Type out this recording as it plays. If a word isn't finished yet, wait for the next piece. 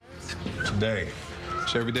today.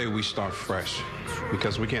 So every day we start fresh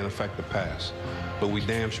because we can't affect the past, but we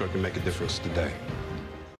damn sure can make a difference today.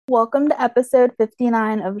 Welcome to episode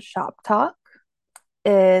 59 of Shop Talk.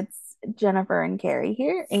 It's Jennifer and Carrie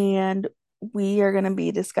here, and we are going to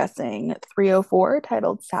be discussing 304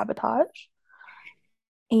 titled Sabotage.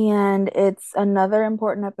 And it's another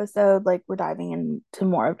important episode. Like, we're diving into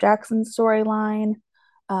more of Jackson's storyline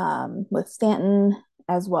with Stanton,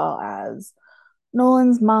 as well as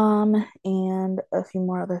Nolan's mom, and a few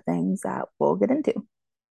more other things that we'll get into.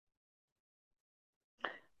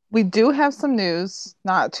 We do have some news,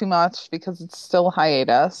 not too much because it's still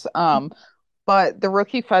hiatus. But the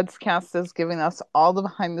Rookie Feds cast is giving us all the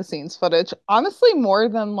behind the scenes footage. Honestly, more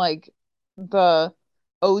than like the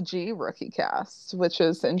OG Rookie cast, which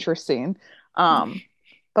is interesting.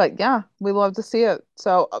 But yeah, we love to see it.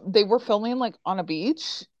 So they were filming like on a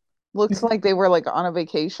beach. Looks like they were like on a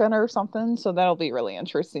vacation or something. So that'll be really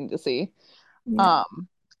interesting to see. Yeah. Um,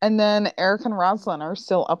 and then Eric and Roslyn are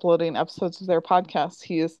still uploading episodes of their podcast.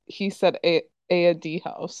 He said a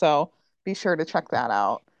Dijo, so be sure to check that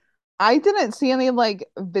out. I didn't see any like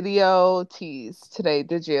video teas today,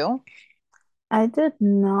 did you? I did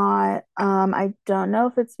not. I don't know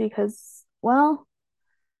if it's because, well,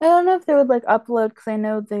 I don't know if they would like upload because I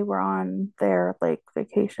know they were on their like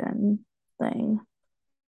vacation thing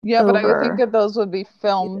Yeah, but I would think over that those would be a few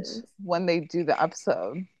filmed days. when they do the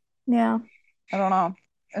episode. Yeah. I don't know.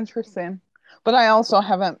 Interesting. But I also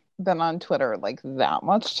haven't been on Twitter like that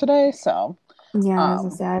much today, so Yeah, I was gonna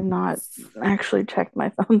um say I've not actually checked my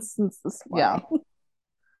phone since this yeah, morning.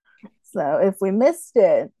 So if we missed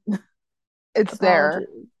it, it's there.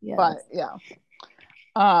 apologies. Yes. But yeah.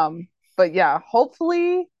 Um, but yeah,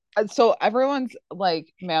 hopefully, so everyone's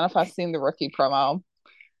like manifesting the rookie promo.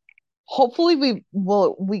 Hopefully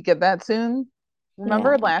we get that soon. Yeah.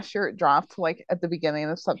 Remember last year it dropped like at the beginning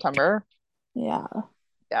of September? Yeah.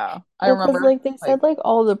 Yeah. I Well, because remember like they like said like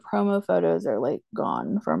all the promo photos are like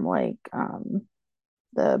gone from like the from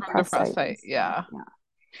the press press site site. and stuff. Yeah.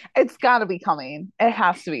 Yeah. It's gotta be coming. It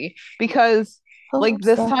has to be because like Hope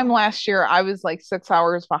this time so. last year I was like 6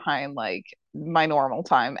 hours behind like my normal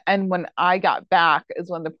time. And when I got back is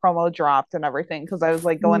when the promo dropped and everything because I was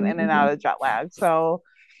like going in and Mhm. out of jet lag. So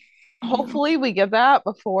Yeah. hopefully we get that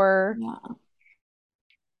before, Yeah.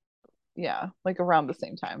 yeah, like around the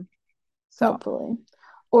same time. So Hopefully.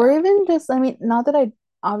 Or yeah, even just, I mean, not that I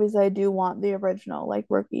obviously I do want the original like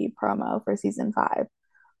rookie promo for season five.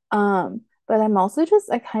 But I'm also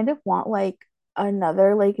just I kind of want like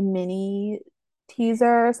another like mini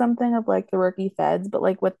teaser or something of like the rookie feds, but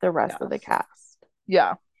like with the rest of the yes, cast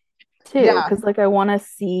yeah, too. yeah, Cause like I want to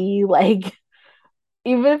see like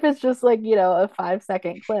even if it's just like, a 5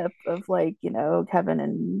 second clip of like, Kevin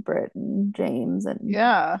and Britt and James and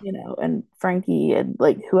yeah, and Frankie and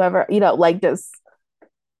like whoever, like just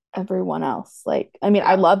everyone else. Like, I mean,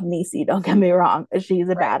 I yeah, love Niecy, don't get me wrong. She's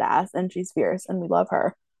a right, badass and she's fierce and we love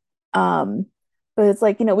her. Um, but it's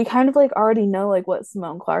like, we kind of like already know like what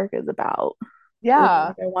Simone Clark is about. So it's yeah.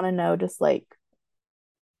 like I want to know just like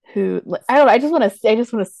who like, I don't know, I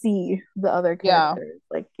just want to see the other Yeah. characters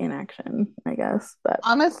like in action, I guess. But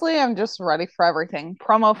Honestly, I'm just ready for everything.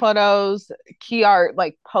 Promo photos, key art,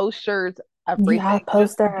 like posters, yeah, everything.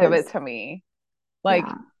 Just give it posters. to me. Yeah. Like,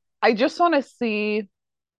 I just want to see.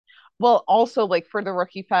 Well, also, like for the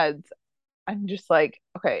rookie feds, I'm just like,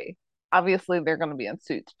 okay, obviously they're going to be in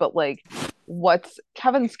suits, but like, what's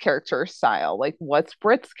Kevin's character style? Like, what's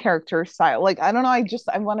Britt's character style? Like, I don't know.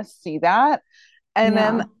 I want to see that. And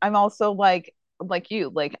then Yeah. I'm also like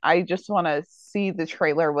you, like I just want to see the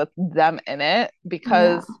trailer with them in it Yeah.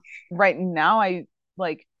 because right now I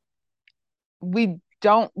like we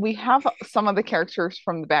have some of the characters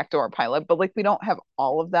from the backdoor pilot, but like we don't have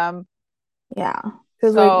all of them. Yeah.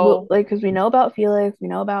 Because So because we know about Felix, we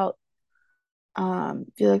know about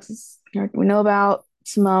Felix's character, we know about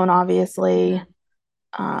Simone, obviously.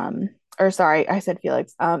 mhm, Um, or sorry, I said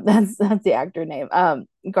Felix. That's the actor name.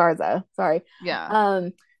 Garza. Sorry. yeah,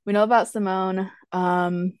 Um, we know about Simone. we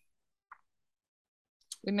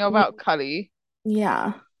know We about Cuddy,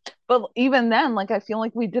 yeah, but even then, like I feel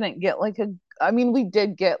like we didn't get like a. I mean, we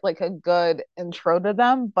did get like a good intro to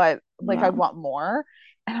them, but like I yeah, want more.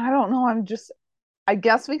 And I don't know. I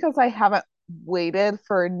guess because I haven't waited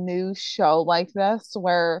for a new show like this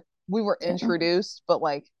where we were yeah, introduced, but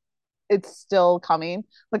like it's still coming.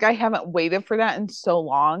 Like I haven't waited for that in so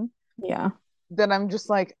long yeah, that I'm just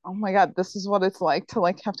like, oh my God, this is what it's like to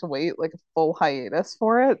like have to wait like a full hiatus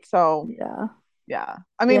for it. So yeah, yeah.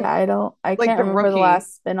 I yeah. mean, I like can't the remember the rookie.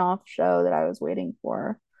 last spin-off show that I was waiting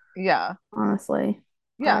for, Yeah. honestly.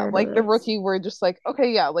 Yeah, prior to like the this. rookie, we're just like,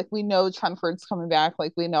 okay, yeah, like we know Chenford's coming back.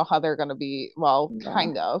 Like we know how they're going to be, well, Yeah.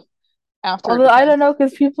 kind of after it Although I depends. don't know,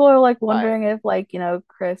 because people are like But wondering if like,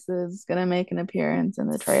 Chris is gonna make an appearance in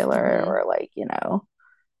the trailer mhm, or like,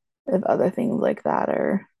 if other things like that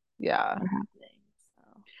yeah. are happening.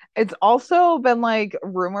 So It's also been like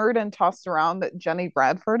rumored and tossed around that Jenny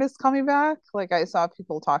Bradford is coming back. Like I saw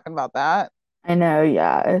people talking about that. I know,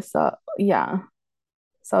 yeah. Saw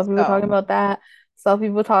people talking So, about that. Saw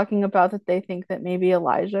people talking about that they think that maybe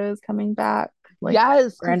Elijah is coming back, like yes,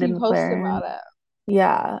 because he Brandon posted McLaren. about it.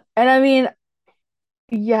 Yeah. And I mean,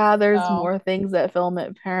 yeah, there's So, more things that film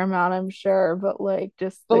at Paramount, I'm sure, but like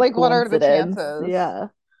just but the like, what are the coincidence. chances? Yeah.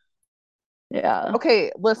 Yeah.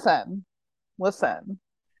 Okay, listen.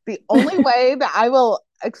 The only way that I will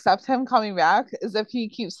accept him coming back is if he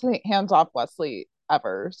keeps hands off Wesley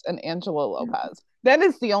Evers and Angela Lopez. That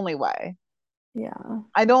is the only way. Yeah.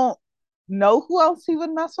 I don't know who else he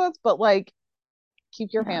would mess with, but like,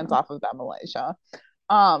 keep your hands Yeah. off of them, Malaysia.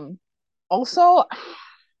 Um, also,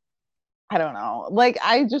 I don't know. Like,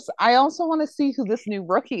 I also want to see who this new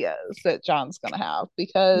rookie is that John's gonna have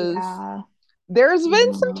because Yeah. there's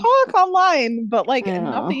been some Yeah. talk online, but like I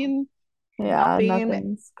know. Yeah, nothing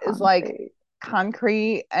nothing's is like concrete.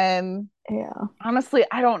 concrete. And Yeah. honestly,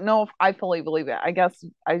 I don't know if I fully believe it. I guess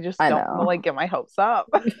I just I don't want to know. like get my hopes up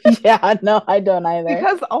Yeah, no, I don't either.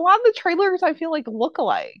 because a lot of the trailers I feel like look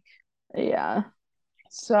alike. Yeah.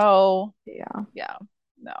 So Yeah. yeah,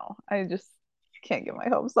 no, I just can't get my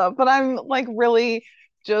hopes up. But I'm like really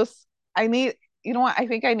just I need you know what I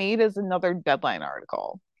think I need is another Deadline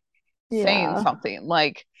article saying Yeah. something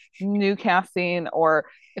like new casting, or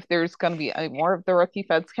if there's going to be any more of the rookie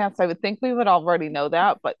feds cast. I would think we would already know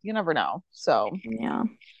that, but you never know. So Yeah.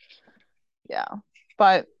 yeah,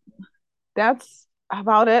 but that's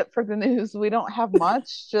about it for the news. We don't have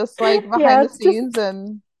much, just like Yeah, behind the it's just scenes,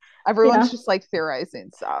 and everyone's yeah. just like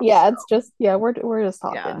theorizing stuff. So Yeah, it's just yeah, we're just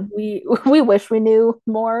yeah, talking. We wish we knew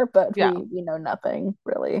more, but yeah, we know nothing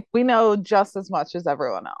really. we know just as much as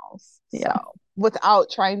everyone else. So Yeah. without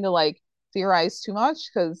trying to like theorize too much,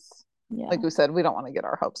 because like Yeah. we said, we don't want to get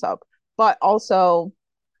our hopes up. But also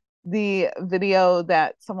the video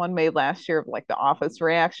that someone made last year of like the office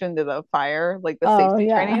reaction to the fire, like the Oh safety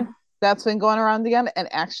yeah. training, that's been going around again. And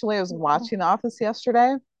actually, I was watching The Office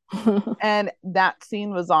yesterday and that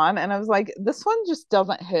scene was on, and I was like, this one just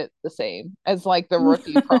doesn't hit the same as like the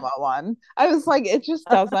rookie promo one. I was like, it just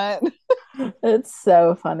doesn't. It's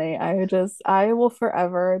so funny. I will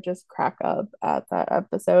forever just crack up at that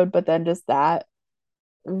episode, but then just that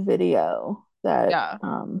video that Yeah,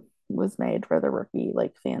 was made for the rookie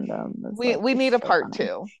like fandom is like we need just a so part funny.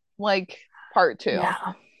 two, like part two,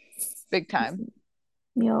 Yeah. big time,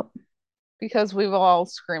 Yep. because we will all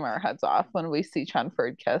scream our heads off when we see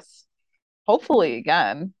Chenford kiss, hopefully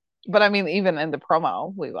again. But I mean, even in the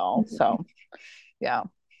promo, we will. Mhm. So yeah.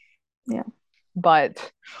 Yeah.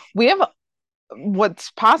 But we have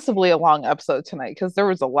what's possibly a long episode tonight because there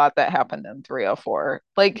was a lot that happened in 304.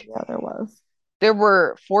 Like Yeah, there was. there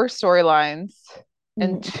were four storylines,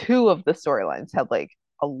 and Mhm. two of the storylines had like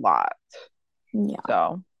a lot. Yeah.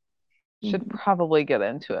 So should Mhm. probably get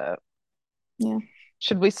into it. Yeah.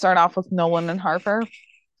 Should we start off with Nolan and Harper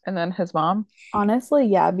and then his mom? Honestly,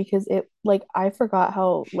 yeah, because it like I forgot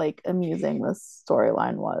how like amusing this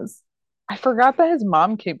storyline was. I forgot that his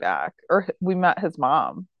mom came back, or we met his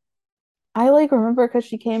mom. I like remember because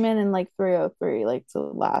she came in like 303, like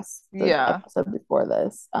the Yeah. episode before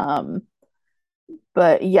this.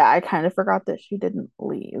 But yeah, I kind of forgot that she didn't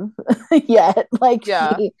leave yet. Like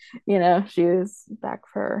Yeah. she was back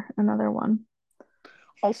for another one.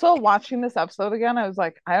 Also, watching this episode again, I was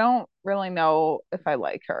like, I don't really know if I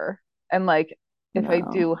like her. And like, if I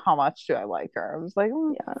No. do, how much do I like her? I was like,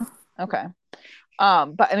 Yeah. okay.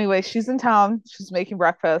 But anyway, she's in town, she's making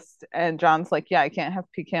breakfast, and John's like, yeah, I can't have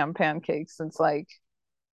pecan pancakes since like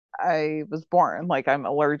I was born. Like, I'm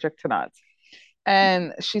allergic to nuts.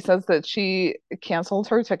 And she says that she canceled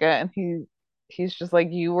her ticket, and he's just like,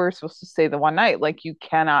 you were supposed to stay the one night. Like, you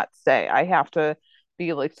cannot stay. I have to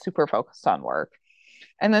be like super focused on work.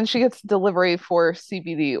 And then she gets delivery for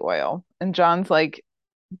CBD oil. And John's like,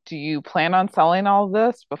 do you plan on selling all of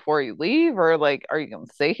this before you leave? Or like, are you going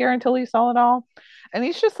to stay here until you sell it all? And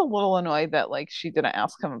he's just a little annoyed that like she didn't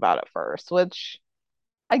ask him about it first, which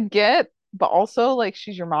I get, but also like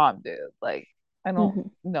she's your mom, dude. Like, I don't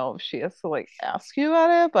Mhm. know if she has to like ask you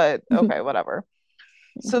about it, but okay, whatever.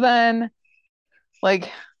 So then,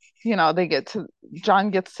 like, they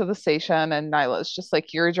John gets to the station, and Nyla's just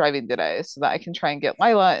like, you're driving today so that I can try and get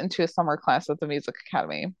Lila into a summer class at the music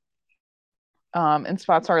academy. and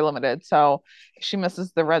spots are limited. So if she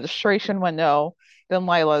misses the registration window, then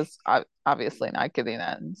Lila's obviously not getting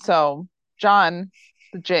in. So John,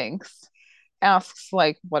 the Jinx, asks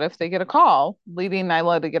like, what if they get a call, leading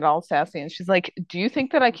Nyla to get all sassy. And she's like, do you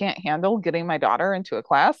think that I can't handle getting my daughter into a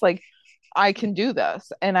class? Like, I can do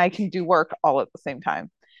this and I can do work all at the same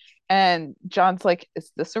time. And John's like,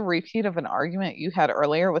 is this a repeat of an argument you had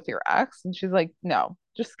earlier with your ex? And she's like, no,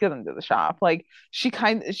 just get into the shop. Like she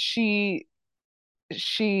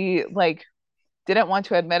like didn't want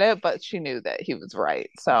to admit it, but she knew that he was right.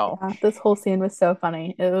 So Yeah, this whole scene was so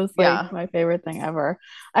funny. It was like yeah. my favorite thing ever.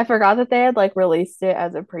 I forgot that they had like released it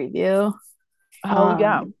as a preview. Oh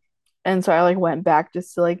yeah. Um, and so I like went back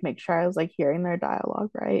just to like make sure I was like hearing their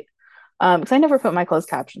dialogue right. Because I never put my closed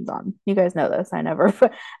captions on. You guys know this. I never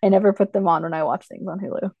put them on when I watch things on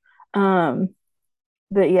Hulu. Um,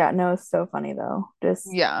 but yeah, no, it's so funny though. Just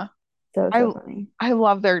Yeah. so I funny. I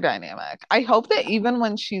love their dynamic. I hope that even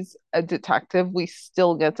when she's a detective, we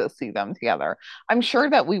still get to see them together. I'm sure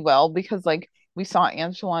that we will because like we saw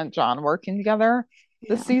Angela and John working together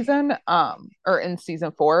this Yeah. season, or in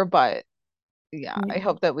season 4, but yeah, I Yeah.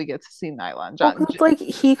 hope that we get to see Nyla and Well, John. 'cause like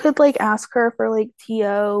he could like ask her for like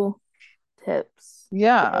TO tips,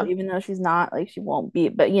 Yeah, even though she's not like she won't be,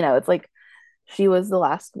 but it's like she was the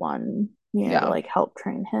last one, to yeah, like help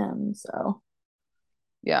train him. So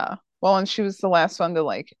yeah. Well, and she was the last one to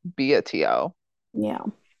like be a TO. yeah.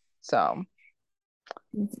 So,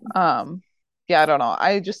 Mhm. um, yeah, I don't know.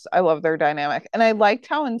 I love their dynamic. And I liked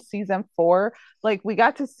how in season 4, like we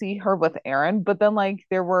got to see her with Aaron, but then like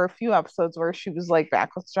there were a few episodes where she was like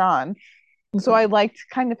back with John. So I Mhm. liked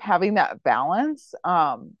kind of having that balance.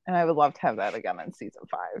 And I would love to have that again in season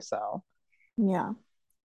 5. So Yeah,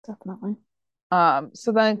 definitely.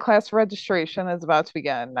 so then class registration is about to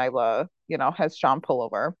begin. Nyla, has John pull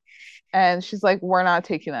over. And she's like, we're not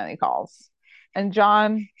taking any calls. And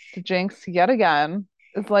John, the Jinx, yet again,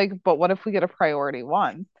 is like, but what if we get a priority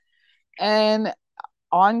one? And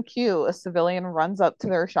on cue, a civilian runs up to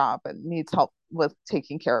their shop and needs help with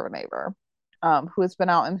taking care of a neighbor, who has been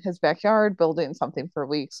out in his backyard building something for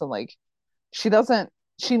weeks. And like, she doesn't,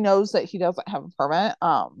 she knows that he doesn't have a permit.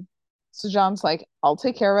 So John's like, I'll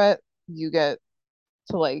take care of it. You get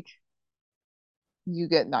to like, you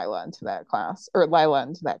get Nyla into that class or Lila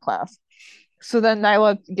into that class. So then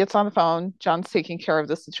Nyla gets on the phone. John's taking care of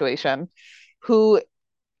the situation. Who,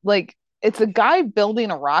 like, it's a guy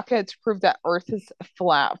building a rocket to prove that Earth is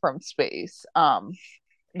flat from space.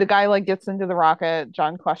 The guy like gets into the rocket.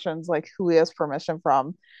 John questions like who he has permission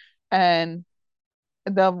from, and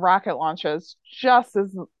the rocket launches just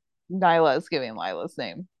as Nyla is giving Lila's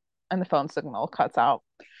name, and the phone signal cuts out.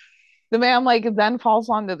 The man like then falls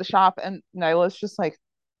onto the shop, and Nyla's just like,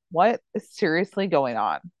 "What is seriously going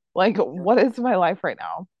on? Like, what is my life right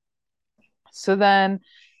now?" So then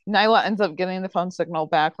Nyla ends up getting the phone signal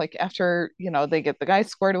back. Like after, they get the guy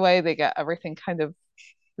squared away, they get everything kind of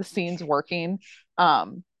the scenes working.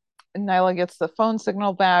 And Nyla gets the phone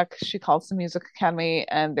signal back. She calls the music academy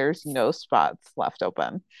and there's no spots left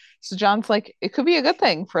open. So John's like, it could be a good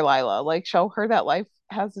thing for Lila. Like show her that life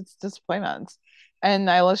has its disappointments. And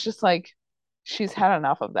Nyla's just like, she's had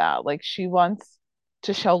enough of that. Like she wants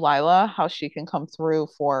to show Lila how she can come through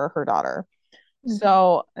for her daughter. Mhm.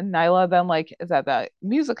 So Nyla then like is at the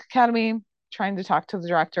music academy trying to talk to the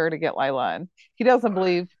director to get Lila in. He doesn't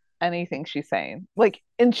believe anything she's saying. Like,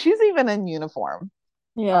 and she's even in uniform.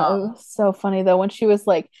 Yeah, it Um, was so funny though when she was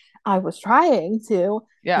like, I was trying to,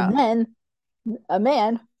 yeah. and then a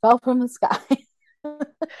man fell from the sky.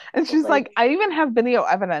 And she's Like, like, I even have video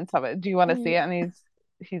evidence of it. Do you want to see yeah. it? And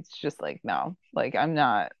he's just like, no, like I'm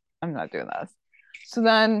not doing this. So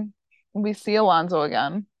then we see Alonzo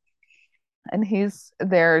again, and he's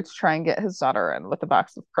there to try and get his daughter in with a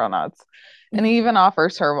box of cronuts. And he even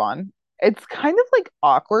offers her one. It's kind of like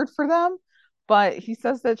awkward for them, but he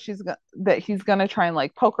says that that he's gonna try and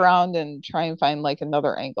like poke around and try and find like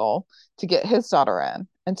another angle to get his daughter in.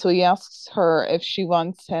 And so he asks her if she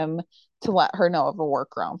wants him to let her know of a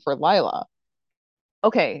workaround for Lila.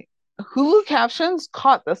 Okay, Hulu captions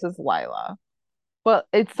caught this as Lila, but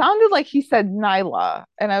it sounded like he said Nyla,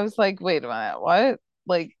 and I was like, wait a minute, what?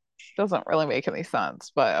 Like, doesn't really make any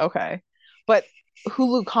sense, but okay. But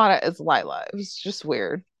Hulu caught it as Lila. It was just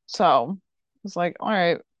weird. So I was like, all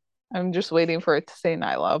right, I'm just waiting for it to say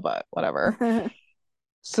Nyla, but whatever.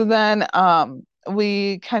 So then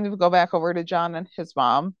we kind of go back over to John and his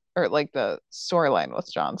mom, or like the storyline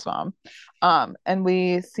with John's mom. And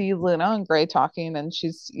we see Luna and Gray talking, and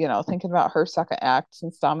she's, thinking about her second act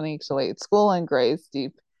since Dominique's away at school and Gray's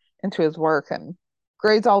deep into his work. And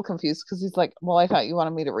Gray's all confused because he's like, well, I thought you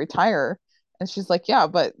wanted me to retire. And she's like, yeah,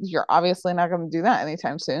 but you're obviously not going to do that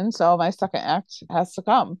anytime soon. So my second act has to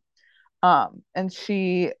come. And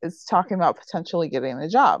she is talking about potentially getting a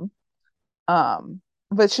job. Um,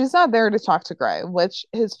 but she's not there to talk to Gray, which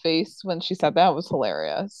his face when she said that was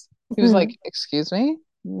hilarious. He was like, excuse me?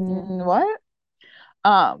 Yeah. What?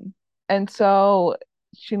 Um, and so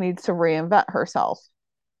she needs to reinvent herself.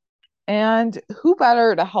 And who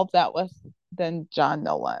better to help that with than John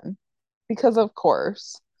Nolan? Because of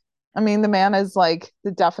course, I mean, the man is like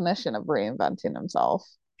the definition of reinventing himself.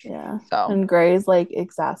 Yeah. So, And Gray's like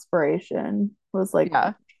exasperation was like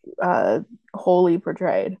yeah. wholly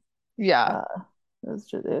portrayed. Yeah. Uh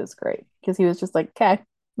it was great because he was just like, okay,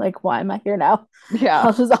 like why am I here now? Yeah.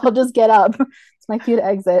 I'll just get up. It's my cue to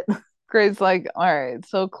exit. Gray's like, all right,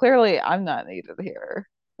 so clearly I'm not needed here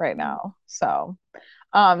right now. So,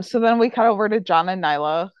 so then we cut over to John and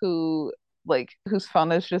Nyla, who like whose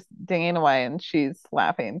phone is just dinging away, and she's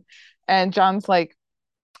laughing, and John's like,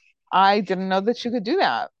 I didn't know that you could do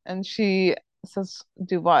that, and she says,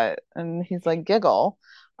 do what? And he's like, giggle.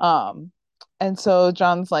 Um, and so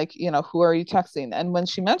John's like, who are you texting? And when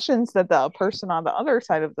she mentions that the person on the other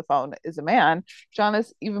side of the phone is a man, John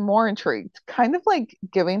is even more intrigued, kind of like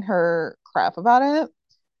giving her crap about it.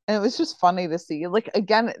 And it was just funny to see. Like,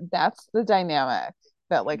 again, that's the dynamic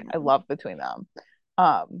that like I love between them.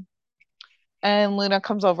 Um, and Luna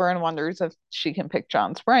comes over and wonders if she can pick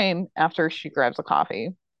John's brain after she grabs a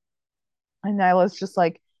coffee. And Nyla's just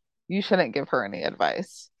like, you shouldn't give her any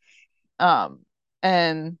advice. Um,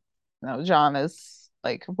 and John is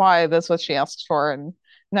like, why? That's what she asked for. And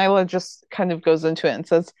Nyla just kind of goes into it and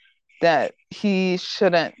says that he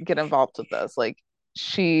shouldn't get involved with this. Like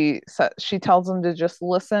she tells him to just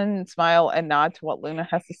listen, smile, and nod to what Luna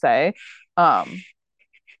has to say.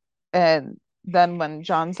 And then when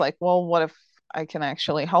John's like, well, what if I can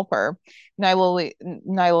actually help her?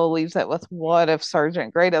 Nyla leaves it with, what if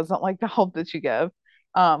Sergeant Gray doesn't like the help that you give?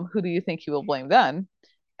 Who do you think he will blame then?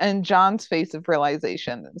 And John's face of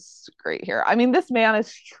realization is great here. I mean, this man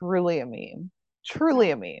is truly a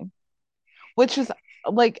meme, which is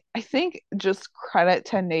like, I think just credit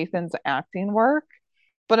to Nathan's acting work.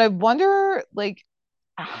 But I wonder, like,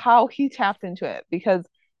 how he tapped into it because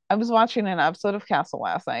I was watching an episode of Castle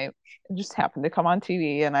last night. It just happened to come on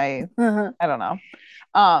TV, and I don't know.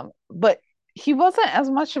 But he wasn't as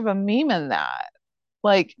much of a meme in that.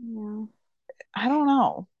 Like, Yeah. I don't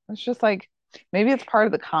know. It's just like maybe it's part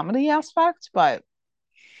of the comedy aspect, but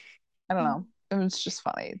I don't know. It was just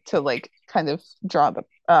funny to like kind of draw the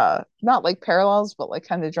not like parallels, but like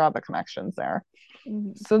kind of draw the connections there.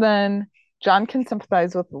 Mm-hmm. So then John can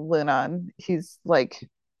sympathize with Luna, and he's like,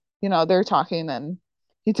 they're talking, and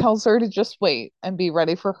he tells her to just wait and be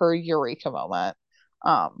ready for her eureka moment.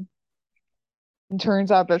 It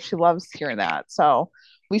turns out that she loves hearing that. So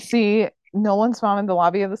we see Nolan's mom in the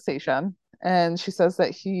lobby of the station, and she says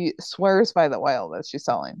that he swears by the oil that she's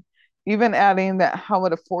selling, even adding that how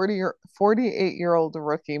would a 48-year-old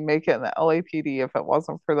rookie make it in the LAPD if it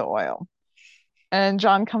wasn't for the oil? And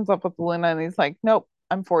John comes up with Luna, and he's like, nope,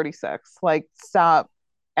 I'm 46. Like, stop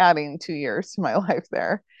adding 2 years to my life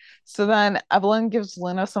there. So then Evelyn gives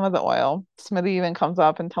Luna some of the oil. Smitty even comes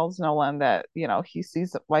up and tells Nolan that, he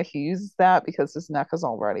sees why he uses that because his neck is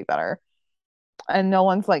already better. And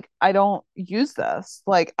Nolan's like, I don't use this.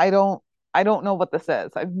 Like, I don't know what this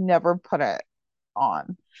is. I've never put it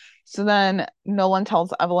on. So then Nolan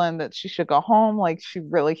tells Evelyn that she should go home. Like, she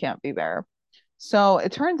really can't be there. So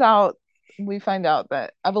it turns out we find out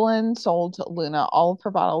that Evelyn sold Luna all of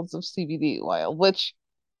her bottles of CBD oil, which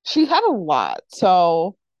she had a lot.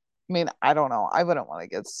 So, I mean, I don't know. I wouldn't want to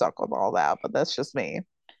get stuck with all that, but that's just me.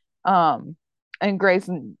 Um, and Gray's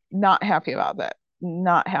not happy about that.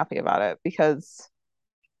 Not happy about it because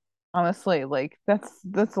honestly, like that's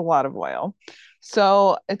a lot of oil.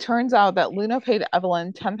 So it turns out that Luna paid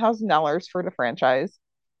Evelyn $10,000 for the franchise,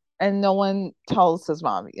 and Nolan tells his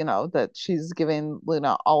mom, that she's giving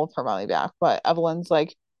Luna all of her money back. But Evelyn's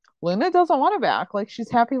like, Luna doesn't want it back. Like,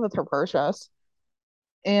 she's happy with her purchase.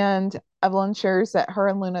 And Evelyn shares that her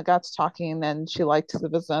and Luna got to talking and she liked the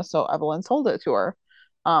business, so Evelyn sold it to her.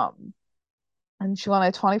 Um, and she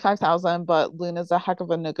wanted 25,000, but Luna's a heck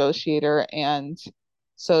of a negotiator, and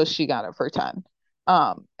so she got it for 10.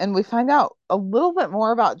 And we find out a little bit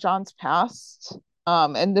more about John's past.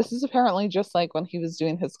 And this is apparently just like when he was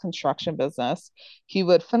doing his construction business. He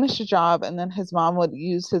would finish a job, and then his mom would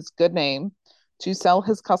use his good name to sell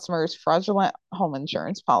his customers fraudulent home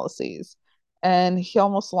insurance policies. And he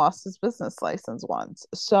almost lost his business license once.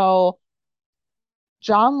 So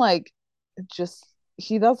John, like, just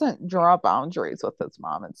he doesn't draw boundaries with his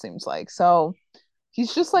mom, it seems like. So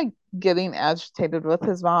he's just like getting agitated with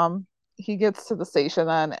his mom. he gets to the station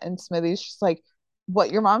then, and Smitty's just like,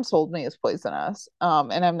 what your mom told me is poisonous.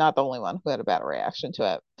 And I'm not the only one who had a bad reaction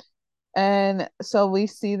to it. And so we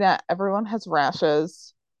see that everyone has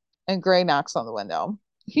rashes, and Gray knocks on the window.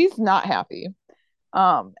 He's not happy.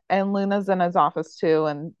 And Luna's in his office too,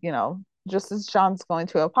 and just as John's going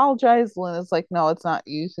to apologize, Luna's like, no, it's not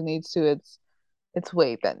you who needs to, it's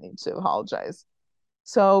Wade that needs to apologize.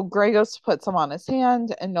 So Gray goes to put some on his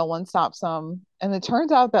hand, and Nolan stops him. And it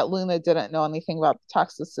turns out that Luna didn't know anything about the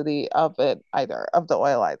toxicity of it either, of the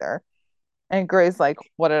oil either. And Gray's like,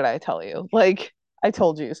 what did I tell you? Like, I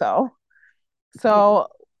told you so. So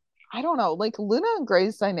I don't know. Like, Luna and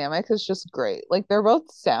Gray's dynamic is just great. Like, they're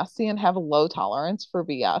both sassy and have a low tolerance for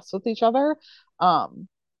BS with each other. Um,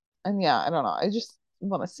 and yeah, I don't know. I just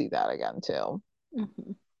want to see that again too.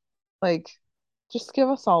 Mhm. Like, just give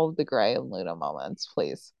us all of the Gray and Luna moments,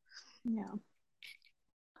 please. Yeah.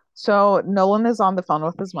 So Nolan is on the phone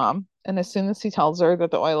with his mom, and as soon as he tells her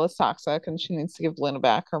that the oil is toxic and she needs to give Luna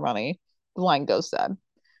back her money, the line goes dead.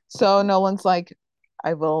 So Nolan's like,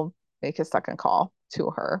 I will make a second call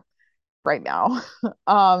to her right now.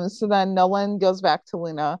 So then Nolan goes back to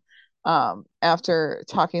Luna after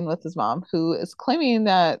talking with his mom, who is claiming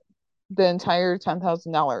that the entire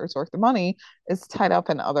 $10,000 worth of money is tied up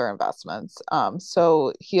in other investments.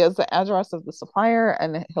 So he has the address of the supplier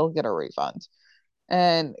and he'll get a refund.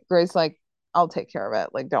 And Gray's like, I'll take care of it.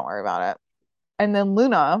 Like, don't worry about it. And then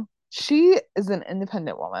Luna, she is an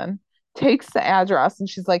independent woman, takes the address and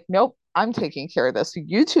she's like, nope, I'm taking care of this.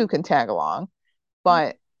 You two can tag along,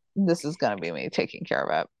 but this is going to be me taking care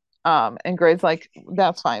of it. And Gray's like,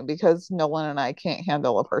 that's fine because Nolan and I can't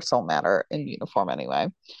handle a personal matter in uniform anyway.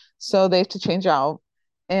 So they have to change out.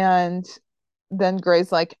 And then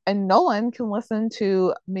Gray's like, and Nolan can listen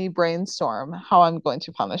to me brainstorm how I'm going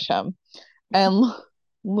to punish him. And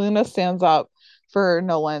Luna stands up for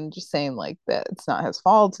Nolan, just saying like that it's not his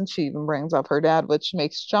fault. And she even brings up her dad, which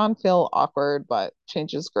makes John feel awkward, but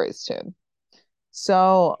changes Gray's tune.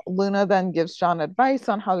 So Luna then gives John advice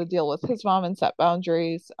on how to deal with his mom and set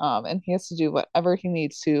boundaries. And he has to do whatever he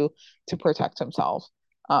needs to protect himself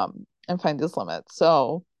and find his limits.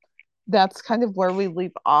 So that's kind of where we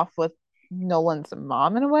leave off with Nolan's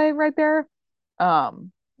mom in a way right there.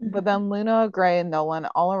 But then Luna, Gray, and Nolan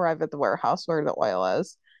all arrive at the warehouse where the oil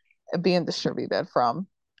is being distributed from.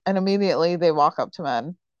 And immediately they walk up to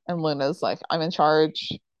men, and Luna's like, I'm in charge.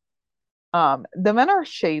 The men are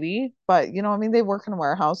shady, but I mean, they work in a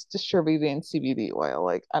warehouse distributing CBD oil.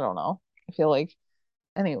 Like, I don't know. I feel like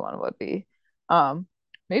anyone would be. Um,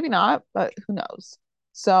 Maybe not, but who knows?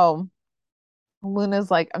 So Luna's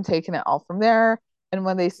like, I'm taking it all from there. And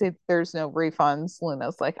when they say there's no refunds,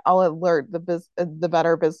 Luna's like, I'll alert the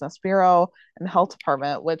Better Business Bureau and the health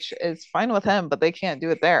department, which is fine with him, but they can't do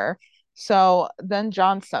it there. So then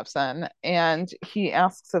John steps in and he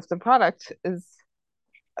asks if the product is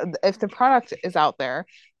out there,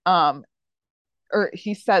 or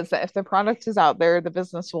he says that if the product is out there, the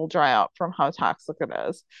business will dry out from how toxic it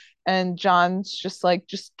is. And John's just like,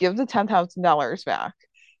 just give the $10,000 back.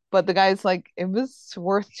 But the guy's like, it was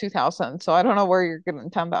worth 2,000, so I don't know where you're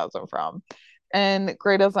getting 10,000 from. And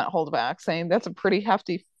Gray doesn't hold back, saying that's a pretty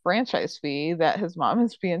hefty franchise fee that his mom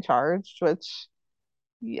is being charged, which,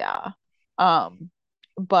 yeah.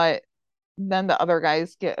 But then the other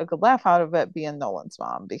guys get a good laugh out of it being Nolan's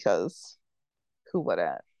mom because who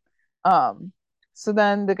wouldn't? Um, so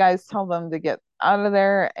then the guys tell them to get out of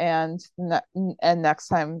there and next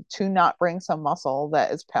time to not bring some muscle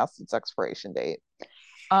that is past its expiration date.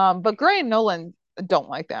 But Gray and Nolan don't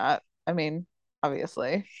like that. I mean,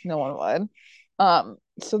 obviously, no one would.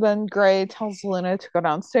 So then Gray tells Luna to go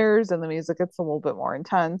downstairs and the music gets a little bit more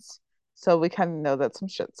intense. So we kind of know that some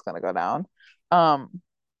shit's gonna go down. Um,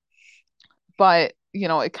 but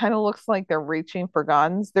it kind of looks like they're reaching for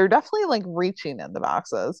guns. They're definitely like reaching in the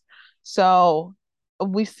boxes. So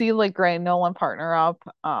we see like Gray and Nolan partner up,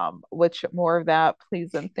 which more of that,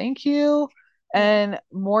 please and thank you. And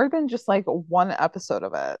more than just like one episode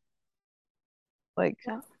of it, like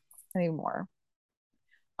anymore.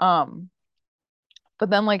 Um, but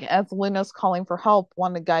then like as Luna's calling for help,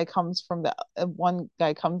 one guy comes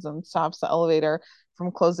and stops the elevator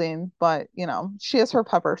from closing, but she has her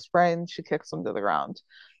pepper spray and she kicks him to the ground.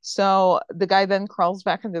 So the guy then crawls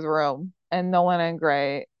back into the room and Nolan and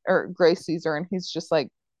Gray sees her and he's just like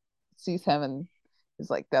sees him and he's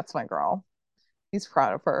like, that's my girl. He's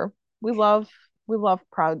proud of her. We love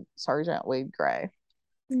proud Sergeant Wade Gray.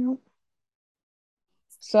 Yep.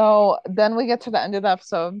 So then we get to the end of the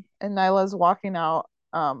episode, and Nyla's walking out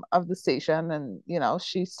of the station, and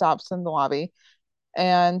she stops in the lobby,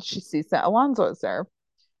 and she sees that Alonzo is there,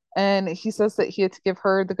 And he says that he had to give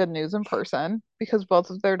her the good news in person because both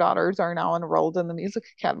of their daughters are now enrolled in the music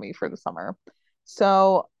academy for the summer.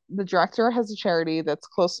 So the director has a charity that's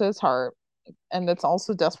close to his heart and that's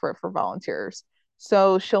also desperate for volunteers.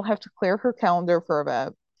 So she'll have to clear her calendar for a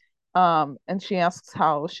bit. And she asks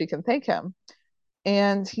how she can thank him.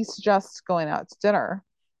 And he suggests going out to dinner.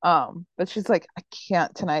 But she's like, I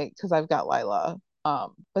can't tonight because I've got Lila.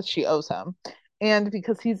 But she owes him. And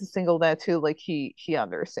because he's a single dad too, like he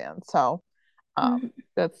understands. So Mhm.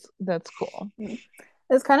 that's cool.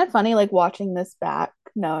 It's kind of funny, like watching this back,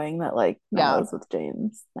 knowing that like Yeah, Noah's with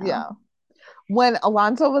James now. yeah. When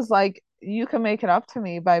Alonzo was like, you can make it up to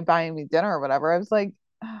me by buying me dinner or whatever, I was like,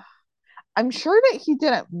 I'm sure that he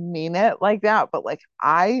didn't mean it like that, but like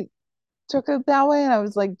I took it that way and I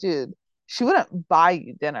was like, dude, she wouldn't buy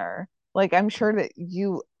you dinner. Like I'm sure that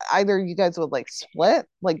you either you guys would like split,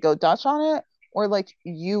 like go Dutch on it, or like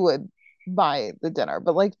you would buy the dinner.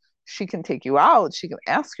 But like she can take you out, she can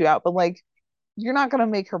ask you out, but like you're not gonna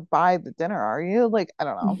make her buy the dinner, are you? Like, I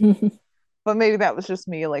don't know. But maybe that was just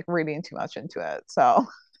me like reading too much into it. So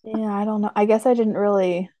Yeah, I don't know. I guess I didn't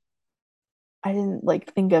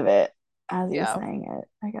like think of it as he was yeah. saying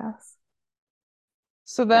it, I guess.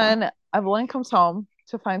 So Yeah. then Evelyn comes home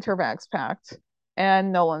to find her bags packed.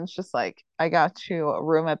 And Nolan's just like, I got you a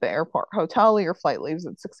room at the airport hotel. Your flight leaves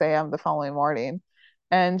at 6 a.m. the following morning.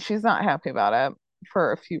 And she's not happy about it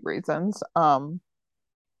for a few reasons.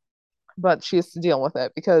 But she has to deal with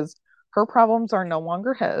it because her problems are no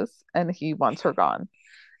longer his and he wants her gone.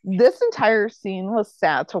 This entire scene was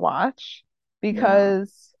sad to watch Yeah.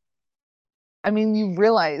 because, I mean, you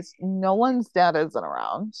realize Nolan's dad isn't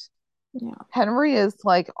around. Yeah. Henry is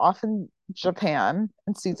like off in Japan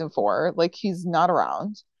in season 4. Like he's not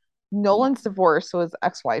around. Yeah. Nolan's divorced, so his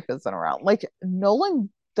ex-wife isn't around. Like Nolan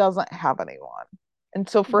doesn't have anyone. And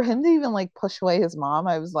so for him to even like push away his mom,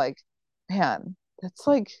 I was like, man, that's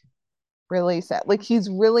like really sad. Like he's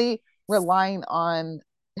really relying on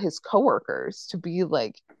his coworkers to be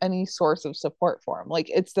like any source of support for him. Like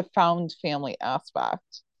it's the found family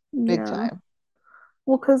aspect, big Yeah. time.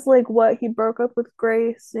 Well, because like what he broke up with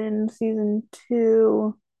Grace in season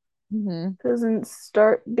two Mm-hmm. doesn't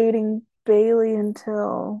start dating Bailey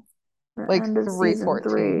until the Like end of season 314.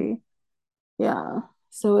 three. Yeah.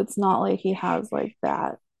 So it's not like he has like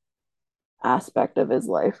that aspect of his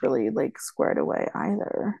life really like squared away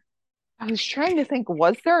either. I was trying to think,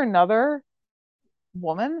 was there another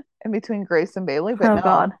woman in between Grace and Bailey? But Oh no,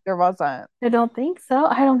 God. there wasn't. I don't think so.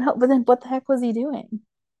 I don't know. But then what the heck was he doing?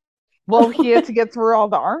 Well, he had to get through all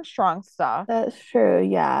the Armstrong stuff. That's true.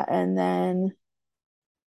 Yeah. And then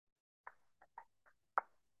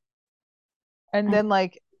And I then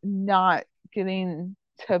like not getting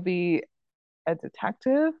to be a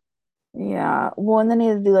detective. yeah. Well, and then he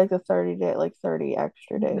had to do like the 30 day, like 30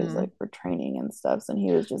 extra days, Hmm. like for training and stuff. So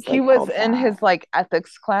he was just He like was held in fast. his like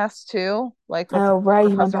ethics class too, like with Oh, right.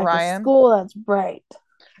 He went Professor back to Ryan. school. That's right.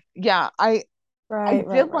 Yeah, I Right,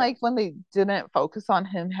 right, did right. like when they didn't focus on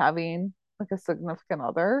him having like a significant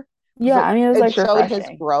other because Yeah, I mean, it was it like showed his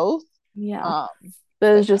refreshing. growth. Yeah. Um, But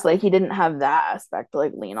it but was just like he didn't have that aspect to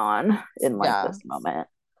like lean on in like yeah, this moment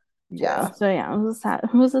too. yeah, So yeah, it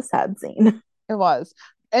was a sad scene. it was.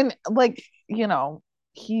 And like,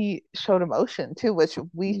 he showed emotion too, which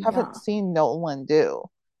we haven't Yeah. seen Nolan do.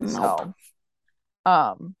 Nope. So,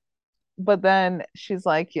 um, but then she's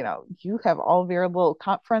like, you have all of your little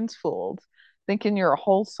cop friends fooled, thinking you're a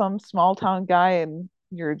wholesome small town guy and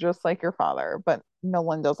you're just like your father. But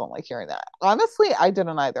Nolan doesn't like hearing that. Honestly, I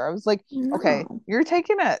didn't either. I was like, okay, No. you're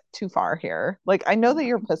taking it too far here. Like, I know that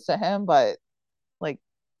you're pissed at him, but like,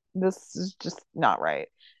 this is just not right.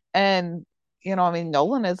 And, I mean,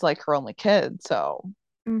 Nolan is like her only kid. So,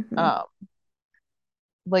 Hmm. um,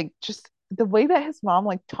 like just the way that his mom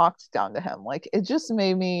like talked down to him, like it just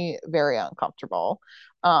made me very uncomfortable.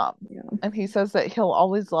 Yeah. And he says that he'll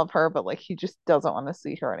always love her, but like he just doesn't want to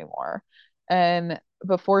see her anymore. And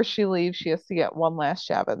before she leaves, she has to get one last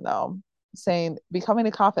jab in though, saying becoming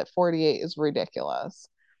a cop at 48 is ridiculous.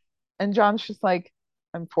 And John's just like,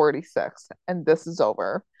 I'm 46 and this is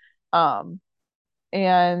over. Um,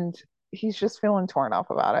 and he's just feeling torn up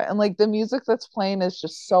about it. And like the music that's playing is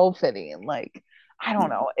just so fitting. Like I don't Yeah.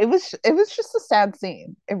 know. It was just a sad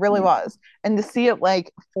scene. It really Yeah. was. And to see it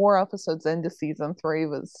like 4 episodes into season 3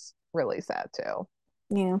 was really sad too.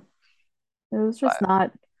 Yeah. It was just But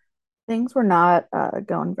not, things were not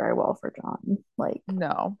going very well for John, like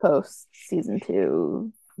no, post season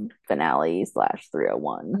two finale slash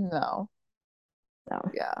 301. no,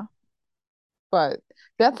 So, yeah. But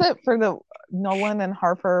that's it for the Nolan and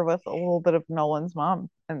Harper with a little bit of Nolan's mom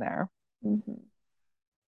in there. mhm.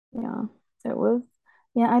 Yeah, it was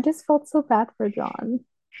Yeah, I just felt so bad for John.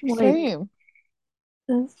 Like, Same.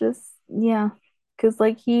 it's just, yeah. Because,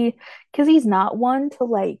 like, because he's not one to,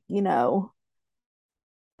 like,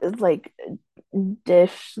 like,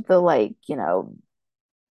 dish the, like,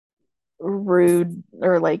 rude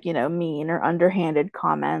or, like, mean or underhanded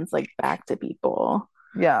comments, like, back to people.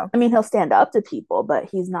 Yeah. I mean, he'll stand up to people, but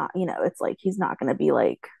he's not, it's like he's not going to be,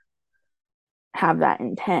 like, have that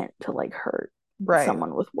intent to, like, hurt Right.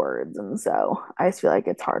 someone with words. And so I just feel like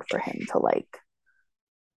it's hard for him to, like,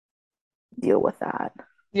 deal with that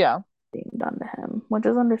Yeah. being done to him, which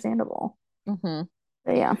is understandable. Hmm.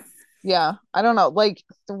 But yeah, Yeah. I don't know. Like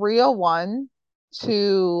 301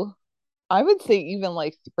 to I would say even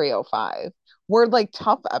like 305 were like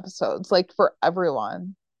tough episodes, like for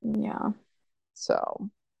everyone. yeah. So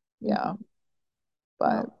yeah. Mhm.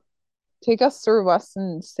 But Well, take us through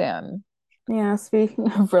Weston Stan. yeah, speaking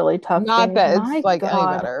of really tough Not things, that it's my like any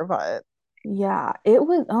God. better, but Yeah, it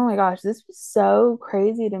was, oh my gosh, this was so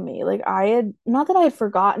crazy to me. Like, I had, not that I had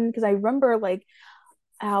forgotten, because I remember, like,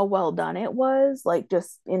 how well done it was, like,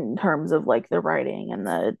 just in terms of, like, the writing and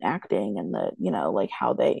the acting and the, like,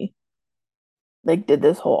 how they, like, did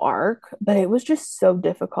this whole arc. But it was just so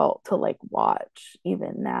difficult to, like, watch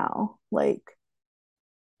even now. Like,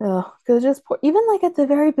 oh, because just poor, even like at the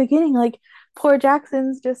very beginning, like poor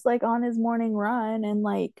Jackson's just like on his morning run, and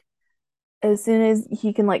like as soon as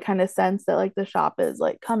he can like kind of sense that like the shop is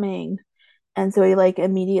like coming, and so he like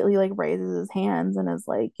immediately like raises his hands and is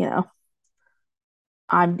like,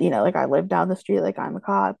 I'm, like I live down the street, like I'm a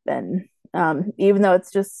cop, and even though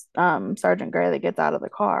it's just Sergeant Gray that gets out of the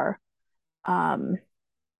car, um,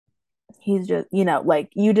 he's just, like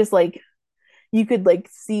you just like you could like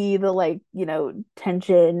see the like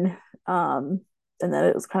tension, um and then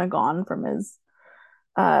it was kind of gone from his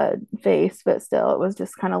face, but still it was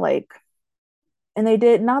just kind of like, and they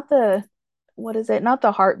did not the, what is it, not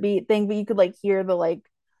the heartbeat thing, but you could like hear the like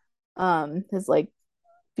his like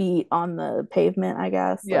feet on the pavement, I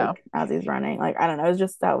guess, yeah. like as he's running. Like, I don't know, it was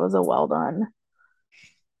just, that was a well done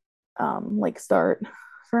like start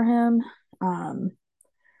for him. um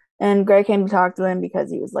and Greg came to talk to him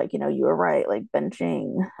because he was like, you were right, like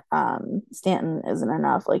benching Stanton isn't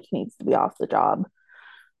enough, like he needs to be off the job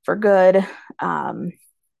for good. um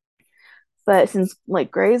But since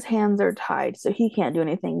like Gray's hands are tied, so he can't do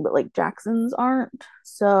anything, but like Jackson's aren't.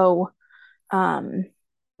 So um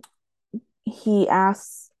he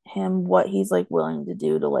asks him what he's like willing to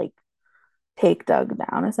do to like take Doug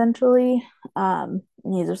down essentially. And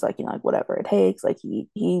he's just like, like whatever it takes. Like he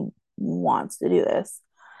wants to do this.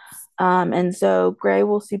 And so Gray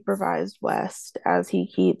will supervise West as he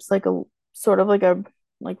keeps like a sort of like a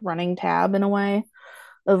like running tab in a way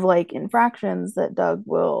of like infractions that Doug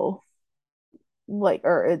will like,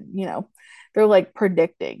 or they're like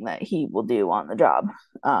predicting that he will do on the job,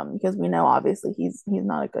 because we know obviously he's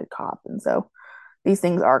not a good cop, and so these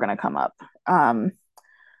things are going to come up.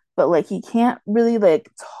 But like he can't really like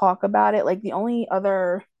talk about it. Like the only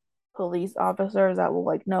other police officers that will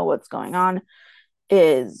like know what's going on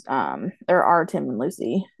is there are Tim and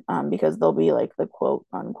Lucy, because they'll be like the quote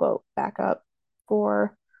unquote backup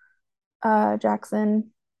for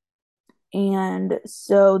Jackson. And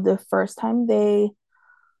so the first time they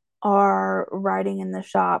are riding in the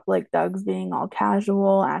shop, like Doug's being all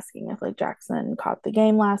casual, asking if like Jackson caught the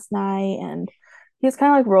game last night, and he's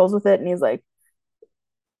kind of like rolls with it, and he's like,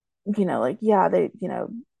 like yeah, they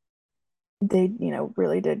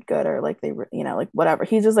really did good, or like they like whatever.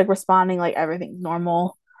 He's just like responding like everything's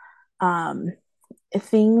normal. Um,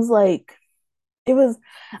 things like it was,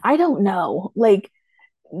 I don't know, like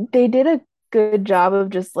they did a good job of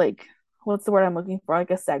just like, what's the word I'm looking for?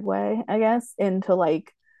 Like a segue, I guess, into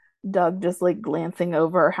like Doug just like glancing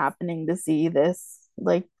over, happening to see this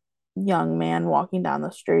like young man walking down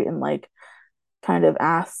the street, and like kind of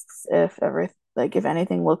asks if every like if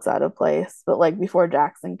anything looks out of place. But like before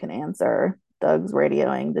Jackson can answer, Doug's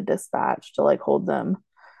radioing the dispatch to like hold them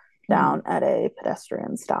Mhm. down at a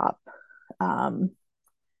pedestrian stop. Um,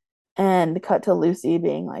 and cut to Lucy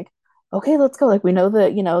being like, okay, let's go. Like we know the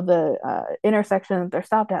the intersection that they're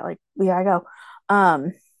stopped at. Like we gotta go.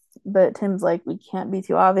 But Tim's like, we can't be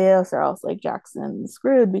too obvious, or else like Jackson's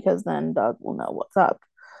screwed, because then Doug will know what's up.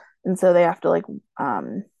 And so they have to like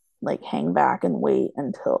hang back and wait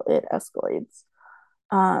until it escalates.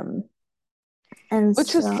 Um and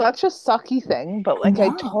Which is so such a sucky thing, but I like I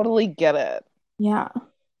know. totally get it, Yeah.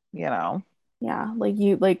 you know? Yeah. Like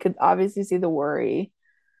you like could obviously see the worry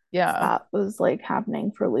Yeah. that was like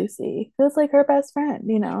happening for Lucy. It's like her best friend,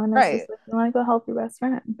 and it's Right. just like you want to go help your best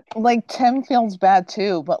friend. Like Tim feels bad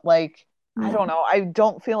too, but like I Yeah. don't know. I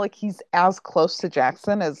don't feel like he's as close to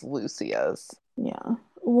Jackson as Lucy is. Yeah.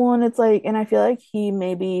 one, it's like, and I feel like he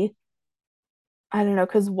maybe, I don't know,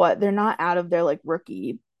 because what, they're not out of their like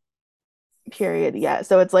rookie period yet.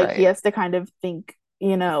 So it's like he Right. has to kind of think,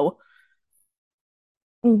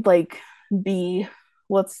 like be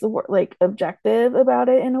what's the word, like objective about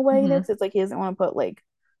it in a way, Hmm. because it's like he doesn't want to put like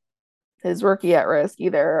his rookie at risk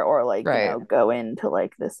either, or like, Right. go into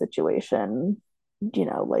like this situation,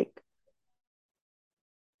 like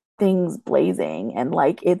things blazing and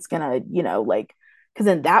like it's gonna, like, because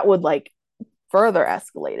then that would like further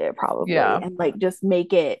escalate it probably Yeah. and like just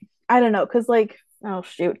make it, I don't know, because like, oh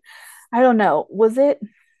shoot, I don't know, was it,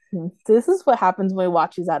 this is what happens when we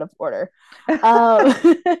watch these out of order. um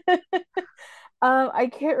I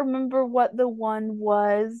can't remember what the one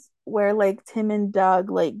was where like Tim and Doug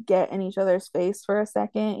like get in each other's face for a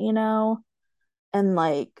second, and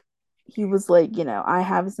like he was like, I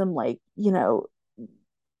have some like,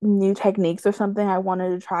 new techniques or something I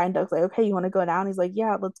wanted to try. And Doug's like, okay, you want to go down? He's like,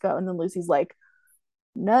 yeah, let's go. And then Lucy's like,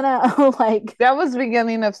 no, no, like That was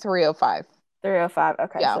beginning of 305. 305.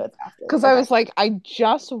 Okay, Yeah. so it's after. Because I Okay. was like, I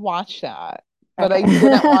just watched that, but I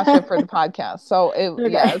didn't watch it for Okay. the podcast. So yeah,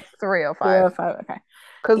 Okay. it's 305. 305. Okay.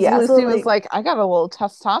 Because Yeah. So Lucy was like, like, I got a little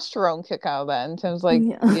testosterone kick out of that. And Tim's like,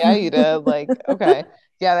 yeah. yeah, you did. Like, okay.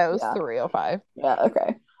 Yeah, that was Yeah. 305. Yeah.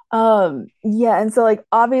 Okay. Yeah. And so like,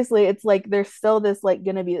 obviously it's like, there's still this like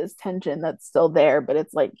going to be this tension that's still there, but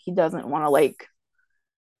it's like, he doesn't want to like,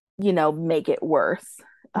 make it worse.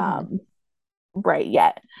 Hmm. Um, right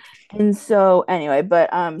yet. And so anyway, but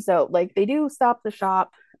so like they do stop the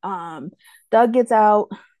shop. Doug gets out.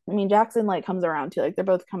 I mean, Jackson like comes around too. Like they're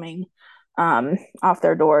both coming off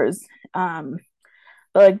their doors. But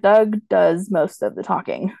like Doug does most of the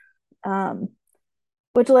talking. Um,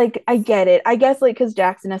 which like I get it. I guess like because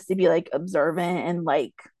Jackson has to be like observant and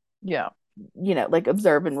like, Yeah. like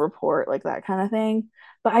observe and report, like that kind of thing.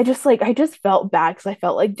 But I just felt bad because I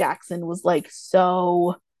felt like Jackson was like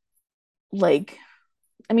so like,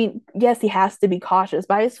 I mean, yes, he has to be cautious,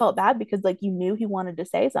 but I just felt bad because like you knew he wanted to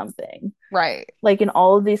say something, Right. like in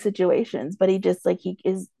all of these situations, but he just like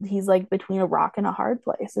he's like between a rock and a hard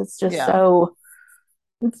place. It's just Yeah. so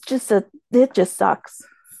it's just a it just sucks.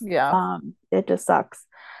 Yeah. It just sucks.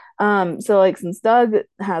 So like since Doug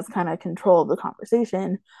has kind of control of the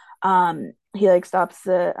conversation, he like stops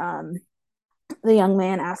the young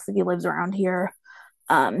man, asks if he lives around here.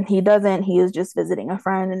 He doesn't. He is just visiting a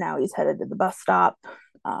friend, and now he's headed to the bus stop.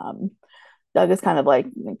 Um, Doug is kind of like,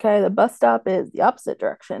 okay, the bus stop is the opposite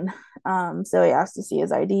direction. So he asks to see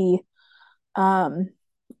his ID. Um,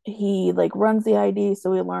 he like runs the ID, so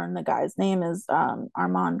we learn the guy's name is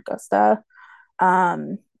Armand Gusta.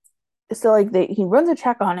 Um, so like he runs a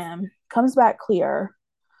check on him, comes back clear.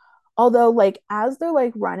 Although like as they're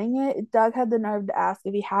like running it, Doug had the nerve to ask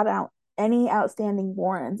if he had any outstanding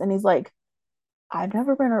warrants, and he's like, I've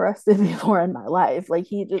never been arrested before in my life. Like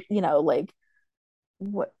he just, like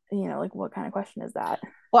what, like what kind of question is that?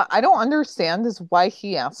 What I don't understand is why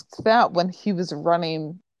he asked that when he was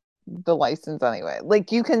running the license anyway.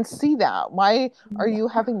 Like you can see that. Why are Yeah. you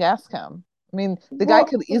having to ask him? I mean, the guy Well,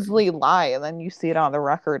 could easily lie and then you see it on the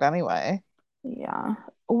record anyway. yeah.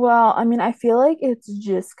 Well, I mean, I feel like it's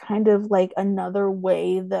just kind of like another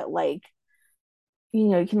way that like,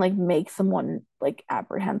 you can like make someone like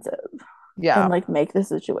apprehensive and Yeah. like make the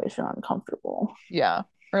situation uncomfortable. Yeah.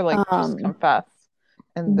 Or like just Um, confess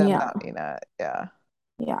and then yeah, not mean it. Yeah.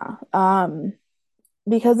 yeah.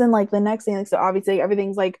 Because then like the next thing, like so obviously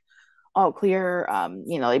everything's like all clear.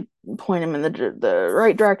 Like point him in the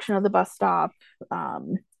right direction of the bus stop.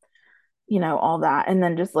 Um, all that, and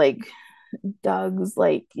then just like Doug's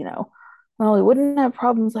like, well, we wouldn't have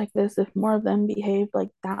problems like this if more of them behaved like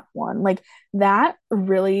that one. Like that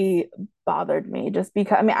really bothered me just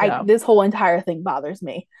because I mean, I Yeah. this whole entire thing bothers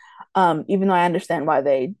me. Even though I understand why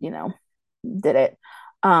they, did it.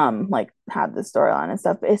 Like had the storyline and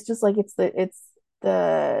stuff. But it's just like it's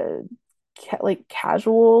the like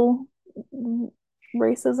casual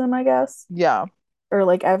racism, I guess, Yeah. or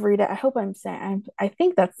like everyday. I hope I'm saying I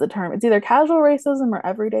think that's the term. It's either casual racism or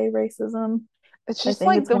everyday racism. It's I just think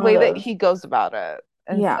like it's the one of way that those. he goes about it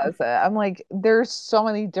and Yeah, says it. I'm like, there's so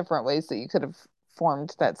many different ways that you could have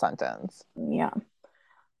formed that sentence. yeah.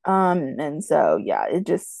 And so yeah,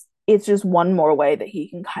 it's just one more way that he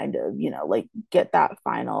can kind of, like get that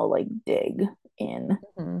final like dig in.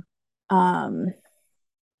 Mhm. Um,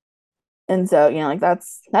 and so, like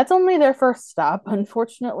that's only their first stop.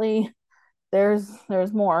 Unfortunately, there's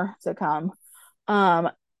more to come. Um,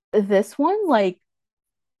 this one, like,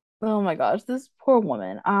 oh my gosh, this poor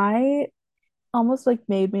woman. I almost like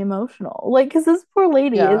made me emotional. Like, because this poor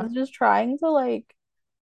lady Yeah. is just trying to like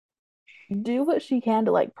do what she can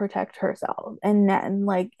to like protect herself, and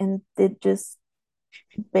it just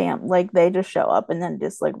bam, like they just show up and then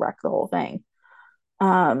just like wreck the whole thing.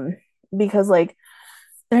 Um, because like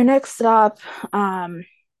their next stop, um,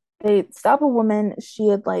 they stop a woman. She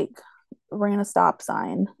had like ran a stop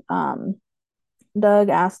sign. Doug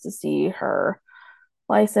asked to see her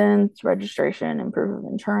license, registration, and proof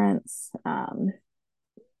of insurance.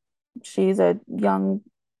 She's a young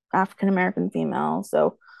African American female,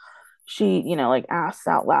 so she, like asks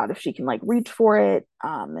out loud if she can like reach for it.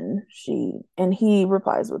 And he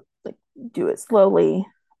replies with like, do it slowly.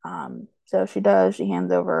 So she does. She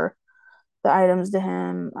hands over the items to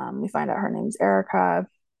him. We find out her name's Erica.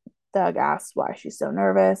 Doug asks why she's so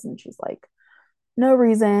nervous, and she's like, no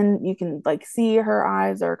reason. You can like see her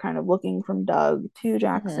eyes are kind of looking from Doug to Hmm.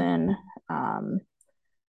 Jackson. Um,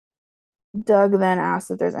 Doug then asks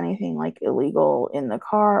if there's anything like illegal in the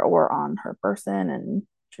car or on her person, and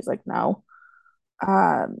she's like, no.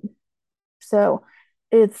 Um, so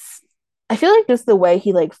it's, I feel like just the way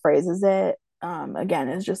he like phrases it, again,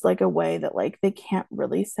 is just like a way that like they can't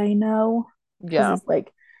really say no because Yeah. it's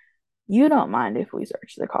like, you don't mind if we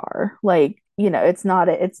search the car. Like, it's not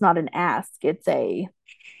an ask. It's a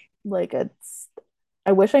like a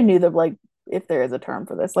I wish I knew the like if there is a term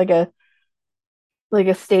for this, like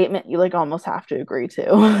a statement you like almost have to agree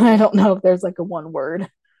to. I don't know if there's like a one word.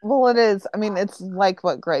 Well, it is. I mean, it's like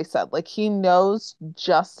what Gray said. Like he knows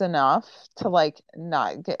just enough to like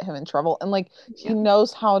not get him in trouble. And like he Yeah.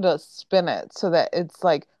 knows how to spin it so that it's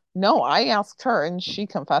like, no, I asked her and she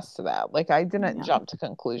confessed to that. Like I didn't Yeah. jump to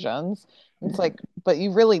conclusions. It's Mhm. like, but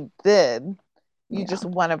you really did. You Yeah. just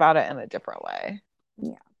went about it in a different way.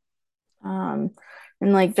 Yeah.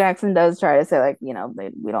 And like Jackson does try to say like, we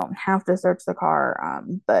don't have to search the car.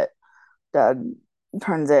 But Doug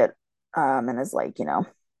turns it and is like,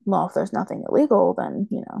 well, if there's nothing illegal, then,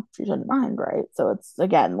 she shouldn't mind, right? So it's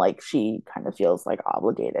again like she kind of feels like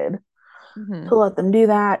obligated Hmm. to let them do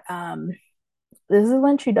that. This is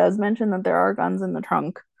when she does mention that there are guns in the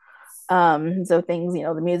trunk. So things,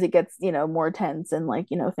 the music gets, more tense and like,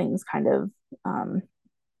 things kind of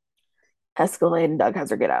escalate and Doug has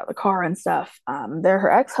her get out of the car and stuff. They're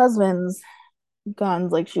her ex-husband's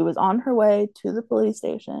guns, like she was on her way to the police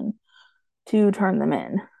station to turn them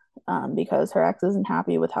in. Because her ex isn't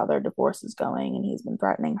happy with how their divorce is going and he's been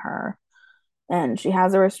threatening her. And she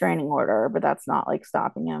has a restraining order, but that's not like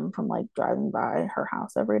stopping him from like driving by her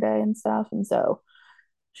house every day and stuff. And so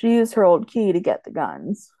she used her old key to get the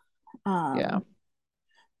guns. Yeah. Um,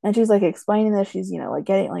 and she's like explaining this. She's, like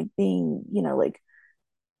getting like being, like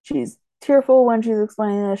she's tearful when she's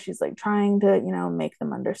explaining this. She's like trying to, make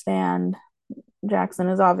them understand. Jackson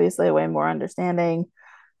is obviously way more understanding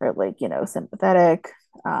or like, sympathetic.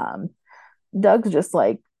 Um, Doug's just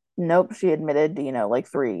like, nope, she admitted to, like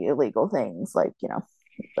three illegal things. Like,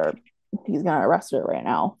 he's gonna arrest her right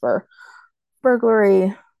now for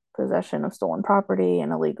burglary, possession of stolen property,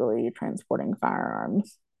 and illegally transporting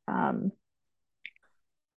firearms. Um,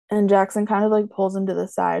 and Jackson kind of like pulls him to the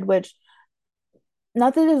side, which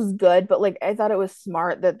not that it was good, but like I thought it was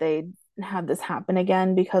smart that they had this happen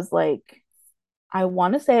again because like I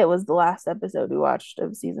want to say it was the last episode we watched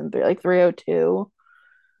of season 3, like 302.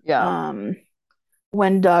 Yeah. Um,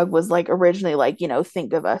 when Doug was like originally like,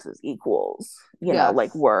 think of us as equals, like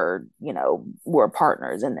Yes. we're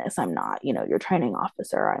partners in this. I'm not, your training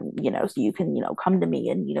officer. I'm, so you can, come to me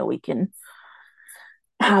and, we can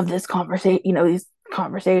have this conversation, these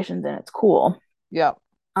conversations and it's cool. Yep.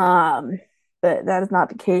 Um, but that is not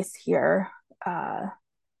the case here. Uh,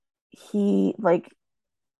 he like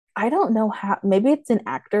I don't know how maybe it's an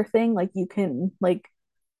actor thing. Like you can like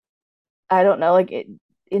I don't know, like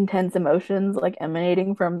intense emotions like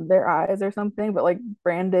emanating from their eyes or something. But like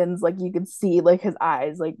Brandon's like you could see like his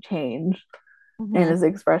eyes like change in Hmm. his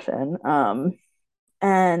expression.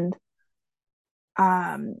 And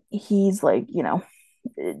he's like,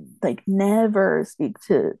 like never speak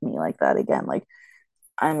to me like that again. Like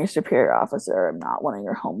I'm your superior officer. I'm not one of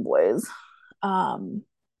your homeboys. Um,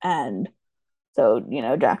 and so,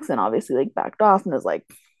 Jackson obviously like backed off and was like,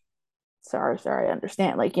 sorry, I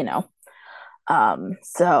understand. Like,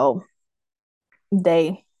 so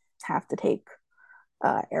they have to take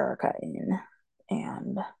Erica in.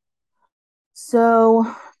 And so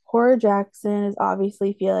poor Jackson is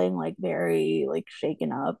obviously feeling like very like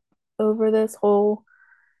shaken up over this whole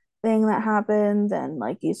thing that happened. And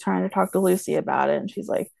like he's trying to talk to Lucy about it. And she's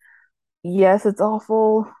like, yes, it's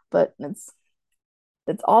awful, but it's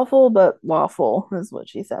awful but lawful is what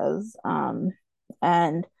she says.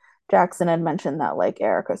 And Jackson had mentioned that like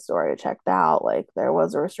Erica's story checked out, like there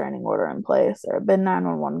was a restraining order in place, there had been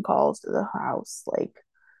 911 calls to the house, like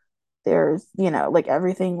there's, like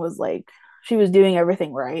everything was like she was doing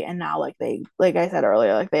everything right, and now like they, like I said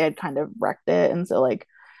earlier, like they had kind of wrecked it, and so like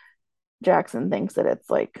Jackson thinks that it's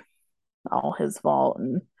like all his fault,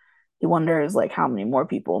 and he wonders like how many more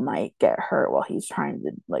people might get hurt while he's trying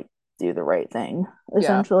to like do the right thing Yeah.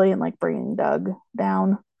 essentially, and like bringing Doug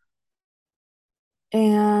down.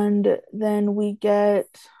 And then we get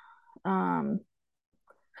um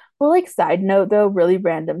well, like side note though, really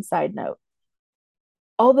random side note,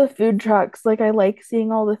 all the food trucks, like I like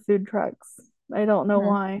seeing all the food trucks. I don't know Mhm.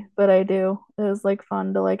 why, but I do. It was like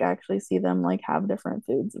fun to like actually see them like have different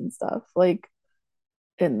foods and stuff like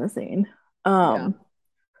in the scene. Yeah. um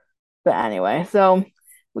but anyway, so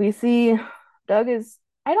we see Doug is,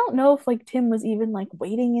 I don't know if like Tim was even like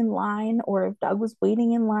waiting in line or if Doug was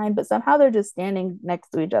waiting in line, but somehow they're just standing next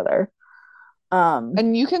to each other. um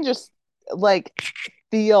And you can just like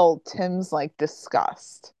feel Tim's like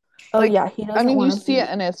disgust. oh Like, yeah, he I doesn't mean, you want to see it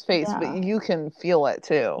be, in his face, but yeah. you can feel it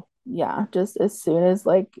too. Yeah, just as soon as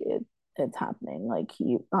like it's happening, like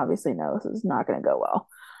he obviously knows it's not gonna go well.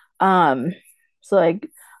 So like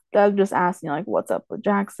Doug just asking like what's up with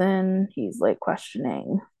Jackson. He's like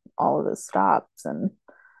questioning all of his stops, and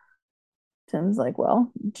Tim's like,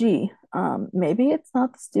 well, gee, maybe it's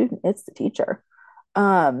not the student, it's the teacher.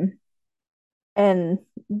 Um, and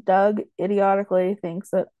Doug idiotically thinks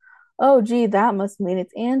that, oh gee, that must mean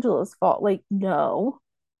it's Angela's fault. Like, no,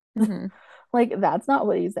 Hmm. like that's not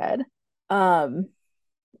what he said. Um,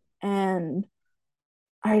 and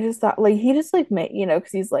I just thought like he just like made,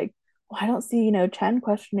 because he's like, well, I don't see, Chen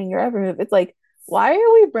questioning your every move. It's like, why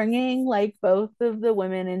are we bringing like both of the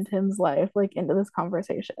women in Tim's life like into this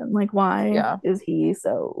conversation? Like, why Yeah. is he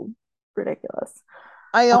so ridiculous?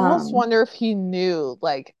 I almost Um, wonder if he knew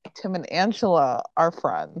like Tim and Angela are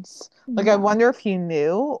friends. Like, I yeah, wonder if he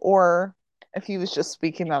knew or if he was just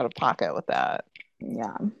speaking out of pocket with that.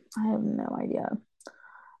 yeah, I have no idea.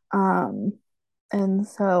 Um, and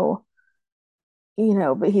so,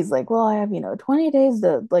 but he's like, well, I have, 20 days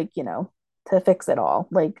to like, to fix it all.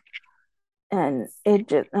 Like, and it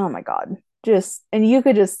just, oh my god, just, and you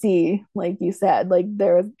could just see, like you said, like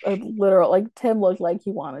there was a literal, like Tim looked like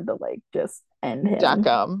he wanted to like just end him.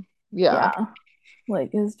 Deckham. Yeah. Yeah, like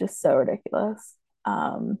it's just so ridiculous.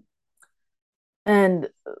 And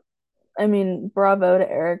I mean, bravo to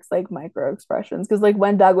Eric's like micro expressions, because like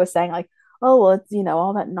when Doug was saying like, oh well, it's,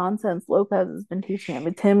 all that nonsense Lopez has been teaching him,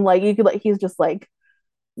 it's him, like you could like he's just like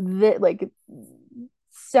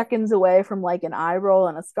seconds away from like an eye roll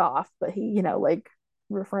and a scoff, but he, like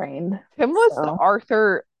refrained. Tim was the So,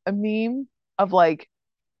 Arthur meme of like,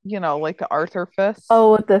 like the Arthur fist.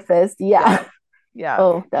 oh, with the fist, Yeah. yeah. Yeah.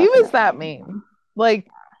 Oh, He was definitely. that meme. Like,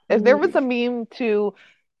 if there was a meme to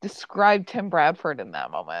describe Tim Bradford in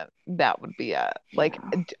that moment, that would be it. Like,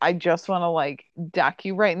 Yeah, I just want to like deck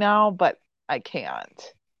you right now, but I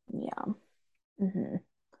can't. yeah. Hmm.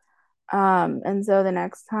 And so the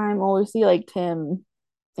next time, well, we see like Tim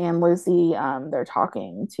and Lucy, they're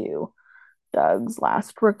talking to Doug's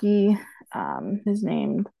last rookie, who's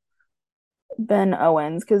named Ben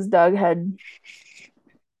Owens, because Doug had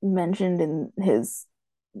mentioned in his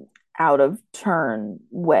out of turn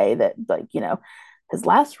way that like, his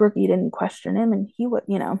last rookie didn't question him, and he would,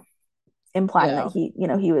 implying that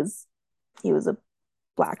Yeah. he was a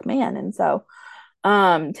black man. And so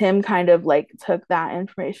Tim kind of like took that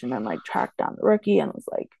information and like tracked down the rookie and was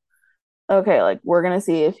like, okay, like we're gonna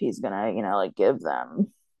see if he's gonna, like give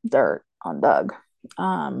them dirt on Doug.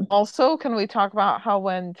 um Also, can we talk about how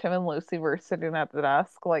when Tim and Lucy were sitting at the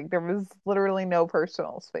desk, like there was literally no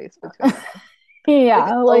personal space between them? Like,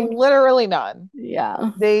 yeah, like literally none.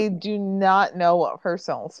 yeah, They do not know what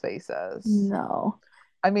personal space is. no,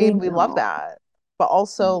 I they mean, we love don't. that, but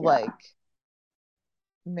also Yeah, like,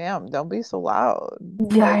 ma'am, don't be so loud.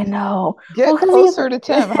 yeah, I Like, know. Well, get because he's closer to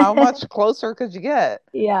Tim. How much closer could you get?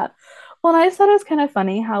 yeah. Well, and I just thought it was kind of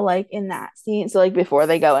funny how like in that scene, so like before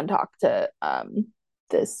they go and talk to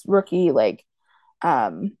this rookie,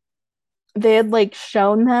 um they had like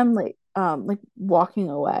shown them like walking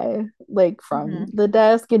away like from Hmm. the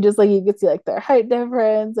desk, and just like you could see like their height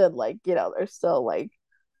difference, and like, they're still like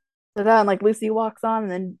da-da, and like Lucy walks on,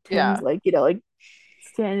 and then Tim's Yeah. like, like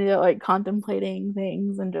standing there like contemplating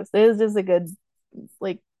things, and just it was just a good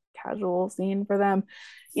like casual scene for them,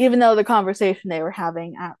 even though the conversation they were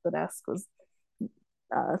having at the desk was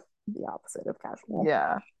uh the opposite of casual.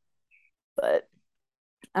 Yeah. But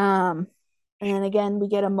um and again we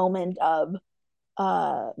get a moment of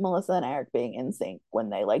Melissa and Eric being in sync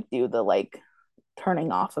when they like do the like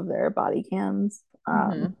turning off of their body cams.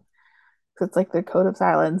 Hmm. So it's like their code of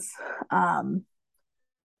silence.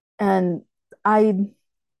 And I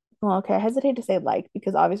well, okay, I hesitate to say like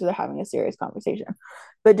because obviously they're having a serious conversation.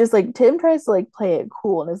 But just like Tim tries to like play it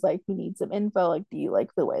cool and is like, we need some info. Like, do you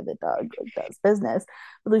like the way that Doug like does business?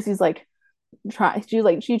 But Lucy's like,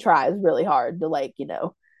 she tries really hard to like,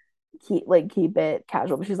 keep it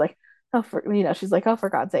casual. But she's like, she's like, oh, for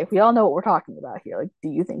God's sake, we all know what we're talking about here. Like, do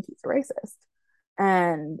you think he's racist?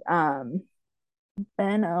 And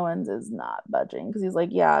Ben Owens is not budging because he's like,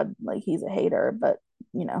 yeah, like he's a hater, but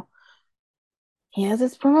you know, he has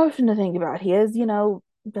his promotion to think about. He is, da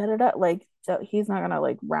da da. Like, so he's not gonna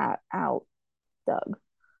like rat out Doug.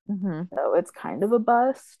 Mm-hmm. So it's kind of a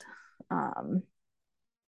bust. Um,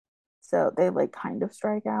 so they like kind of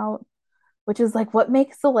strike out, which is like what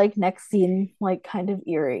makes the like next scene like kind of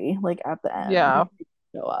eerie, like at the end Yeah.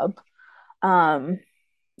 show up. Um,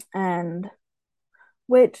 and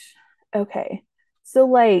which okay, so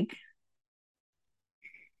like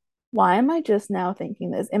why am I just now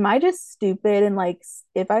thinking this? Am I just stupid? And like,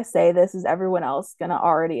 if I say this, is everyone else gonna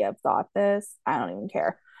already have thought this? I don't even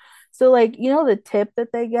care. So, like, the tip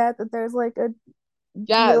that they get that there's like a deal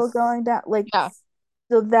Yes. going down, like, Yeah.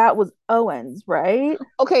 so that was Owens, right?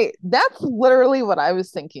 Okay, that's literally what I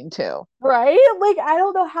was thinking too. Right? Like, I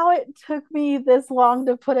don't know how it took me this long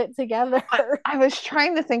to put it together. I was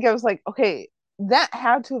trying to think, I was like, okay, that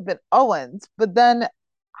had to have been Owens, but then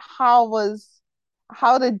how was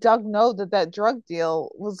how did Doug know that that drug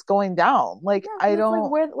deal was going down? Like, Yeah, I because it's like don't,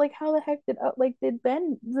 where like how the heck did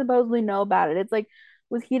Ben supposedly know about it? It's like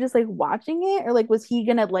was he just like watching it or like was he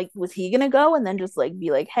gonna go and then just like be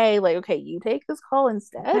like, hey, like okay, you take this call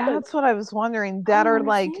instead? Like that's what I was wondering. I That don't are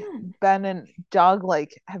like understand. Ben and Doug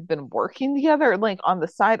like have been working together like on the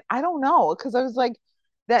side. I don't know because I was like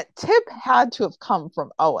that tip had to have come from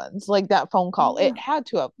Owens, like that phone call. It Yeah. had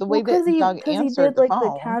to have the Well, way that Doug because he answered did the like the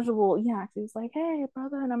phone. casual, yeah, he was like, hey,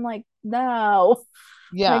 brother, and I'm like, no, like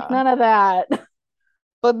Yeah. none of that.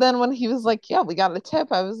 But then when he was like, yeah, we got a tip,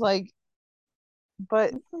 I was like,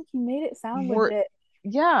 but It's like he made it sound we're, legit.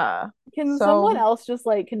 yeah. Can someone So else just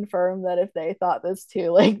like confirm that if they thought this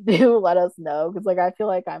too, like do let us know? Because like I feel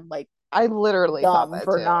like I'm like I literally thought dumb that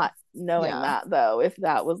for too. not knowing Yeah. that though, if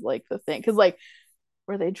that was like the thing. Because like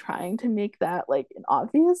were they trying to make that like an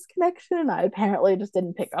obvious connection? I apparently just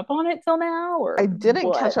didn't pick up on it till now, I or didn't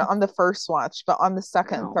what? catch it on the first watch, but on the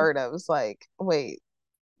second and No. third, I was like, wait,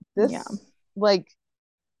 Yeah. this, like,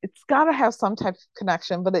 it's got to have some type of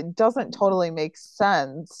connection, but it doesn't totally make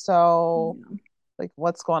sense. So, Yeah. like,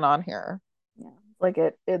 what's going on here? Yeah. Like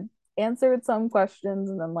it answered some questions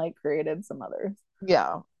and then like created some others.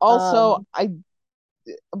 Yeah. Also, Um I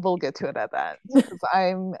will get to it at that because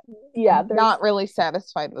I'm yeah, there's not really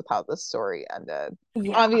satisfied with how this story ended.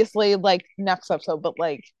 yeah, Obviously, like next episode, but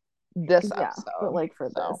like this yeah, but episode. like for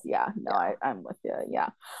this, So, yeah, no, yeah. I'm with you. Yeah.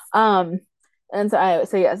 Um and so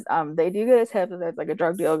yes, they do get a tip that there's like a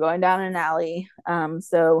drug deal going down in an alley.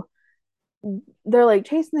 So they're like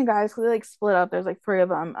chasing the guys because they like split up. There's like three of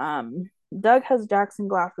them. Doug has Jackson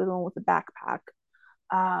go after the one with the backpack.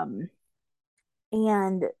 Um,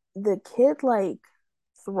 and the kid like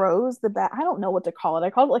throws the back. I don't know what to call it. I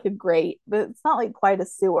called it like a grate, but it's not like quite a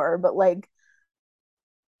sewer, but like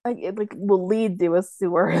it like will lead to a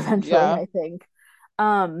sewer eventually, Yeah. I think.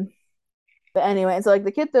 Um, but anyway, so like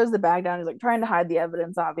the kid throws the bag down. He's like trying to hide the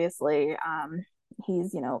evidence, obviously.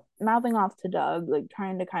 He's mouthing off to Doug, like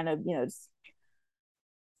trying to kind of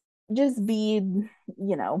just be,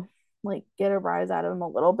 you know, like get a rise out of him a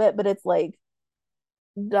little bit, but it's like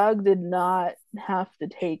Doug did not have to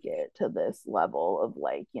take it to this level of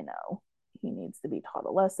like, he needs to be taught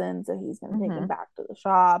a lesson, so he's gonna take him Hmm. back to the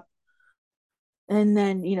shop. And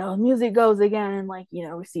then, music goes again, and like,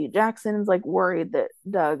 we see Jackson's like worried that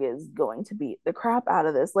Doug is going to beat the crap out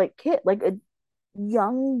of this like kid, like a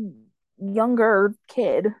younger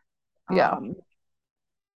kid. Yeah. Um,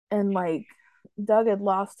 and like Doug had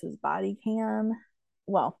lost his body cam.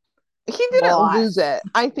 Well, He didn't lose lost. it.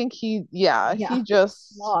 I think yeah, Yeah, he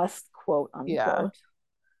just, lost, quote yeah. unquote.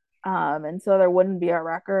 And so there wouldn't be a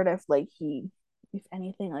record if like if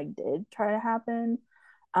anything like did try to happen.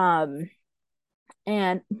 Um,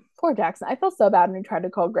 and poor Jackson, I felt so bad when he tried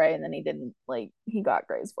to call Gray and then he didn't like he got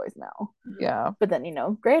Gray's voicemail. Yeah. But then,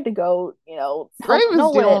 Gray had to go, Gray help was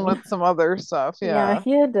dealing Nolan. with some other stuff. Yeah, Yeah.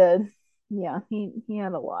 he had to he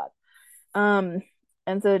had a lot. Um,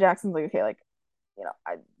 and so Jackson's like, okay, like,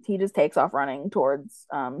 he just takes off running towards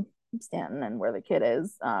Stanton and where the kid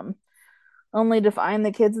is. Only to find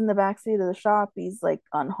the kids in the backseat of the shop. He's like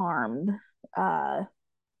unharmed. Uh,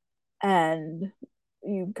 and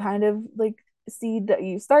you kind of like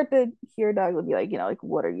you start to hear Doug be like, like,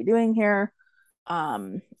 what are you doing here?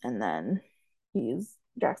 And then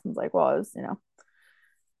Jackson's like, well, I was,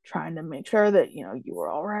 trying to make sure that, you were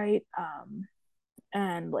all right.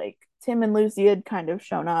 And like Tim and Lucy had kind of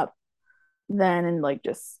shown up then and like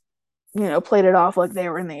just, played it off like they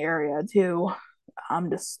were in the area too.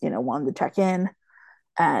 Just, wanted to check in.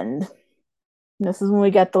 And this is when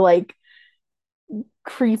we get the like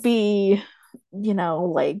creepy,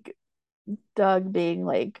 like Doug being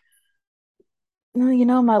like,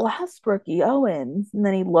 no, my last rookie, Owens. And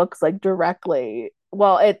then he looks like directly.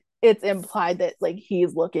 Well, it's implied that like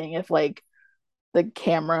he's looking if like the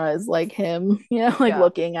camera is like him, like Yeah.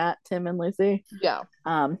 looking at Tim and Lucy. Yeah.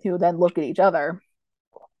 Who then look at each other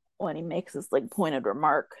when he makes this like pointed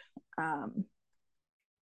remark. Um,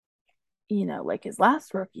 like his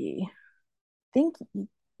last rookie, think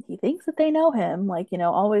he thinks that they know him, like,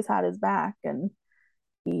 always had his back, and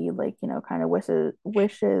he like, kind of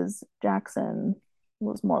wishes Jackson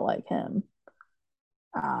was more like him.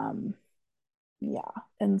 Um, yeah.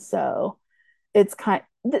 And so it's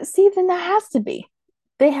see, then that has to be.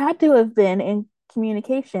 They had to have been in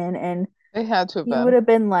communication, and They had to have he would been. have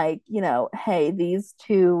been like, hey, these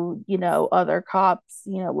two, other cops,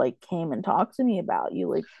 like came and talked to me about you.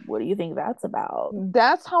 Like, what do you think that's about?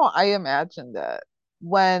 That's how I imagined it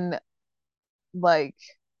when like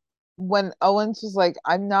when Owens was like,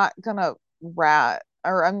 I'm not gonna rat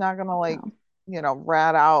or I'm not gonna like, Yeah.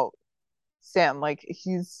 rat out Stan. Like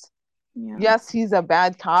he's Yeah. yes, he's a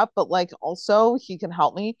bad cop, but like also he can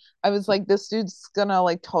help me. I was like, this dude's gonna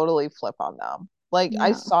like totally flip on them. Like I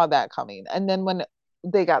Yeah. saw that coming. And then when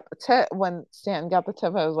they got the tip, when Stan got the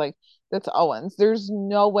tip, I was like, that's Owens. There's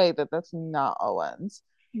no way that that's not Owens.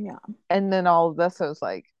 Yeah. And then all of this, I was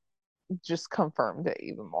like, just confirmed it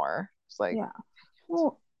even more. It's like, Yeah.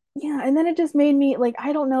 Well, yeah. And then it just made me like,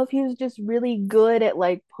 I don't know if he was just really good at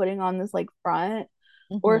like putting on this like front,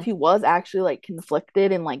 or if mhm. he was actually like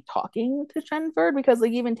conflicted and like talking to Shenford, because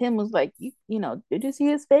like even Tim was like, did you see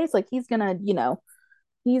his face? Like he's gonna,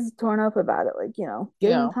 he's torn up about it. Like, give him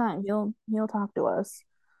Yeah, time. He'll talk to us.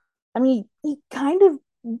 I mean, he kind of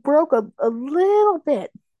broke a little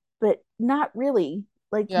bit, but not really.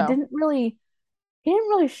 Like yeah. he didn't really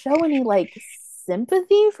show any like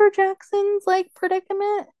sympathy for Jackson's like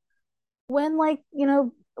predicament when like,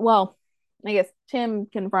 well, I guess Tim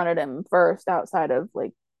confronted him first outside of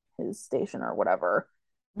like his station or whatever.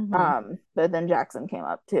 Hmm. But then Jackson came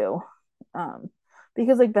up too. Um,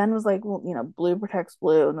 because like Ben was like, well, blue protects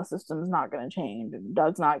blue and the system's not gonna change and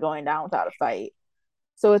Doug's not going down without a fight.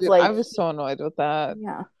 So it's Dude, I like, was so annoyed with that.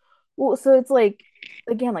 yeah. Well, so it's like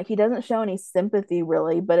again, like he doesn't show any sympathy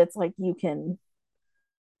really, but it's like you can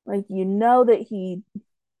like that he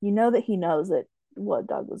knows that what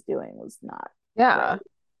Doug was doing was not right. Yeah.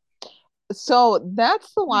 So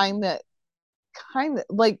that's the line that kind of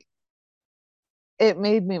like it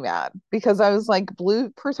made me mad because I was like, blue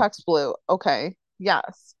protects blue. Okay,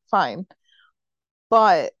 yes, fine.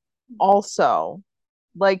 But also,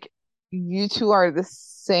 like, you two are the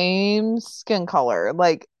same skin color.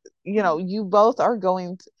 Like, you both are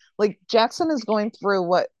like, Jackson is going through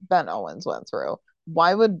what Ben Owens went through.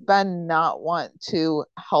 Why would Ben not want to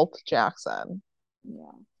help Jackson?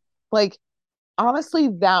 Yeah. Like, honestly,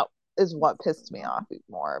 that is what pissed me off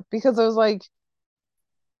more because I was like,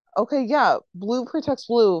 okay, yeah, blue protects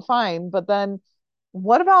blue, fine, but then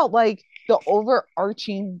what about like the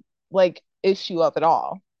overarching like issue of it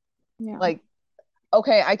all? Yeah. Like,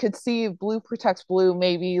 okay, I could see blue protects blue,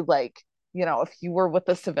 maybe like, if you were with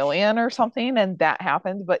a civilian or something and that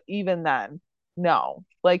happened, but even then, no,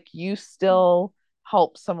 like you still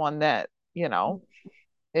help someone that,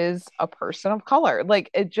 is a person of color. Like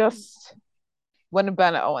it just, when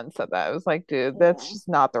Ben Owen said that, I was like, dude, that's Yeah. just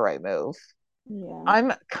not the right move. Yeah.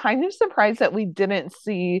 I'm kind of surprised that we didn't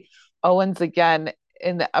see Owens again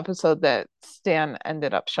in the episode that Stan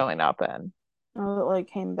ended up showing up in. Oh, it like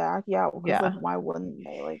came back. Yeah, because like Yeah. why wouldn't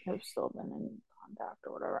they like have still been in contact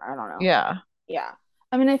or whatever? I don't know. Yeah. Yeah.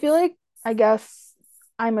 I mean, I feel like I guess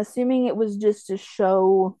I'm assuming it was just to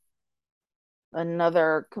show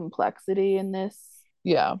another complexity in this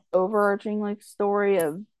Yeah. overarching like story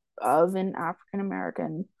of an African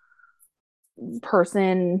American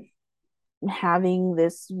person having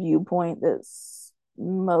this viewpoint that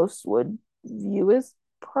most would view as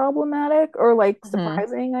problematic or like Mm-hmm.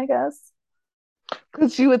 surprising, I guess.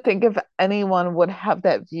 Because you would think if anyone would have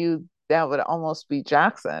that view, that would almost be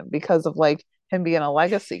Jackson because of like him being a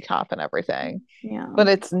legacy cop and everything. Yeah. But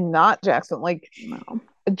it's not Jackson. Like No.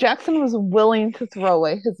 Jackson was willing to throw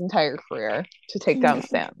away his entire career to take down Yeah.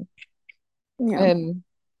 Stanton. Yeah. And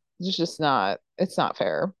it's just not, it's not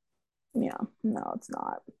fair. Yeah. No, it's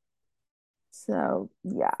not. So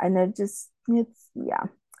yeah, and it's yeah.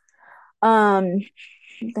 Um,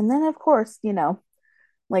 and then of course,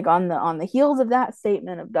 like on the heels of that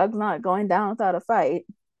statement of Doug's not going down without a fight,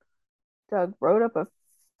 Doug wrote up a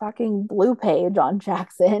fucking blue page on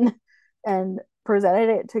Jackson and presented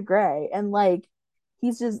it to Gray. And like,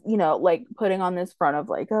 he's just, like putting on this front of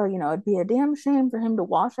like, oh, it'd be a damn shame for him to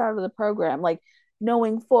wash out of the program. Like,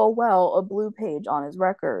 knowing full well a blue page on his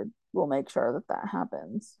record will make sure that that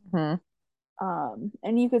happens. Hmm.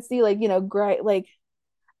 And you could see, like, Gray, like,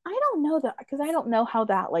 I don't know that because I don't know how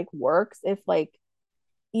that like works. If like,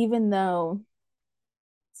 even though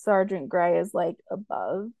Sergeant Gray is like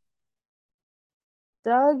above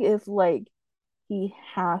Doug, if like he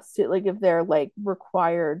has to, like, if they're like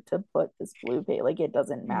required to put this blue page, like it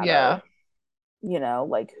doesn't Yeah. matter,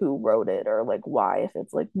 like who wrote it or like why, if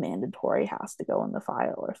it's like mandatory has to go in the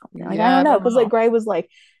file or something. Like, I Yeah, I don't know, don't because like know. Gray was like,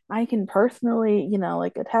 I can personally,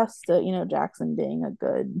 like attest to, Jackson being a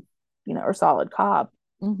good, or solid cop.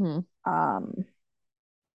 Hmm. Um,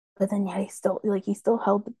 but then yeah, he still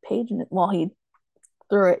held the page in it while he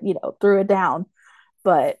threw it down.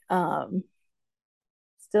 But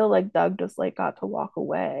still, like, Doug just like got to walk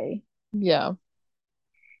away. Yeah.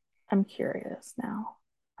 I'm curious now.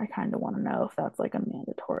 I kind of want to know if that's like a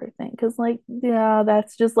mandatory thing. Cause like, yeah,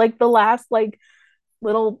 that's just like the last like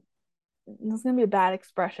little, this is gonna be a bad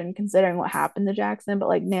expression considering what happened to Jackson, but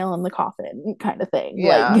like nail in the coffin kind of thing.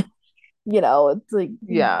 Like, Yeah. it's like,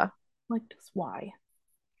 Yeah. like, just why?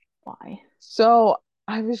 Why? So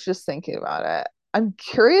I was just thinking about it. I'm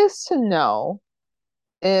curious to know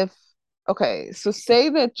if, okay, so say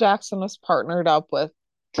that Jackson was partnered up with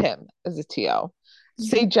Tim as a TO.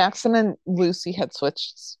 Say Jackson and Lucy had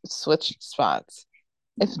switched spots.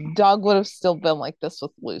 If Doug would have still been like this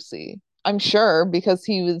with Lucy, I'm sure, because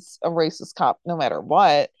he was a racist cop no matter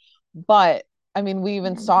what. But I mean, we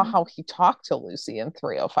even saw how he talked to Lucy in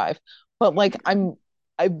 305. But like,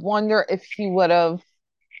 I wonder if he would have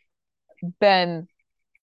been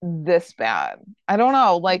this bad. I don't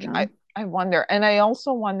know. Like, Yeah. I wonder. And I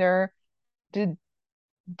also wonder, did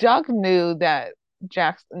Doug knew that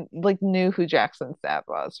Jackson, like, knew who Jackson's dad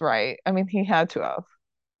was, right? I mean, he had to have.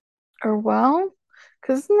 Or well,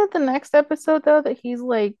 because isn't it the next episode though that he's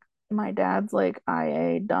like, my dad's like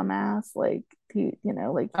IA dumbass, like he,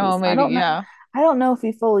 like Oh, I maybe, don't know, yeah. if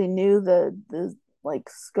he fully knew the like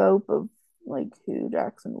scope of like who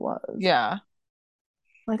Jackson was. Yeah.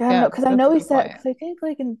 Like, I don't know, Yeah, because I that's a know he good said, point. because I think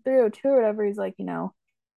like in 302 or whatever, he's like,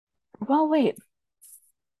 well, wait,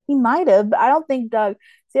 he might have, but I don't think Doug.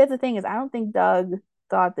 See, that's the thing, is I don't think Doug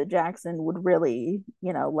thought that Jackson would really,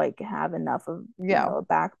 like have enough of, Yeah. a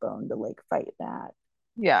backbone to like fight that,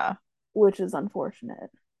 Yeah. which is unfortunate.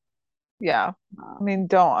 Yeah. I Um, mean,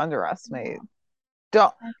 don't underestimate. yeah,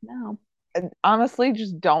 Don't heck no. honestly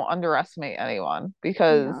just don't underestimate anyone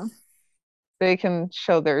because Yeah, they can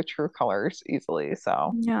show their true colors easily.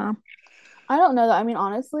 So, yeah. I don't know that. I mean,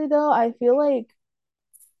 honestly, though, I feel like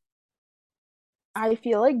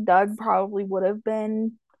Doug probably would have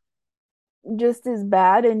been just as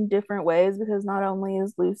bad in different ways because not only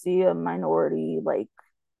is Lucy a minority, like,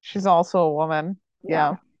 she's also a woman.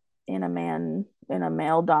 yeah, Yeah. in a male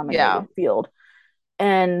Yeah. dominated field.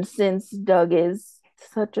 And since Doug is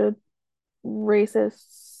such a racist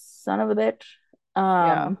son of a bitch,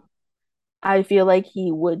 Yeah. um, I feel like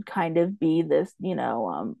he would kind of be this,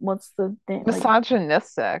 what's the thing? Like,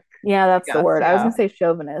 Misogynistic, yeah, I that's the guess. word. I was Yeah. gonna say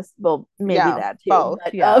chauvinist. Well, maybe Yeah. that too. Both.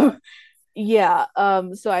 But Yeah. yeah.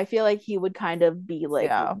 So I feel like he would kind of be like,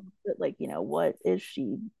 Yeah. what is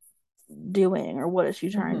she doing or what is she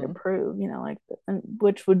trying to Hmm. prove? Like, and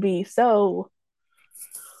which would be so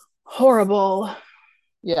horrible.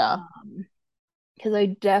 Yeah. Um, because I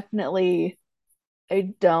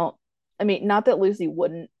don't. I mean, not that Lucy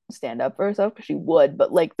wouldn't stand up for herself, because she would,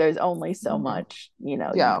 but like, there's only so Hmm. much, you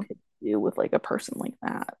Yeah. could do with like a person like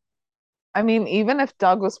that. I mean, even if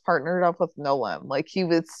Doug was partnered up with Nolan, like he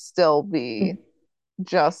would still be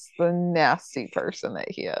just the nasty person that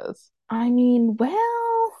he is. I mean,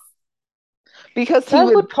 well, Because he Doug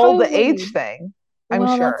would would pull the probably. age thing, I'm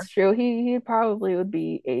Well, that's sure. true. He probably would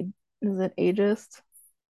be a, is it ageist? I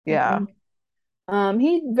Yeah. think.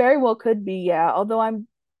 He very well could be, yeah. Although I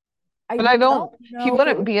But I don't, don't he know if it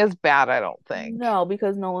wouldn't would. be as bad, I don't think. No,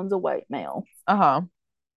 because Nolan's a white male. Uh-huh.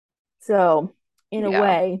 So in a Yeah.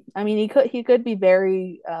 way, I mean, he could be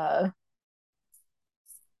very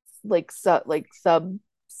like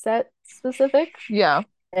subset specific Yeah.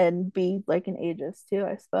 and be like an ageist too,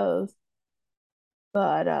 I suppose.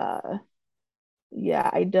 But yeah,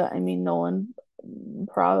 I mean, Nolan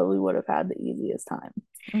probably would have had the easiest time,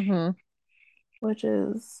 Hmm. which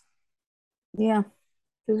is, yeah,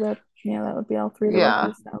 because that, yeah, that would be all three of the Yeah.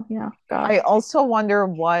 rookies. So yeah, gosh. I also wonder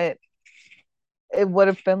what it would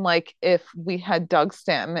have been like if we had Doug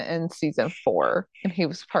Stanton in season 4 and he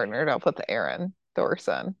was partnered up with Aaron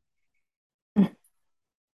Thorson.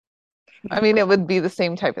 I mean, it would be the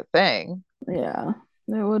same type of thing. Yeah,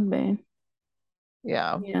 it would be.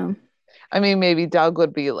 Yeah. Yeah. I mean, maybe Doug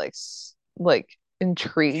would be like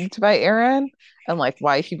intrigued by Aaron and like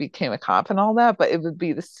why he became a cop and all that, but it would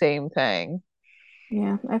be the same thing.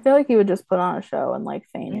 Yeah. I feel like he would just put on a show and like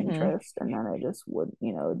feign Hmm. interest, and then it just would,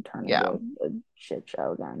 turn Yeah. into a shit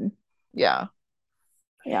show again. Yeah.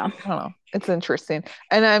 Yeah. I don't know. It's interesting.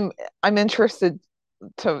 And I'm interested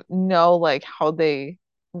to know like how they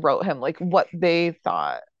wrote him, like what they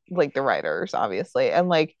thought, like the writers, obviously, and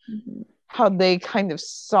like Mhm. how they kind of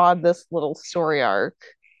saw this little story arc,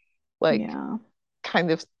 like Yeah. kind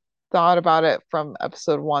of thought about it from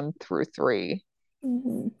episode 1 through 3.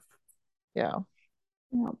 Hmm. Yeah.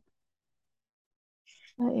 Yeah.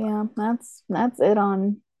 But yeah, that's it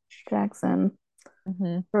on Jackson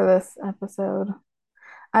Hmm. for this episode.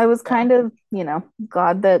 I was Yeah. kind of,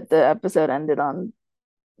 glad that the episode ended on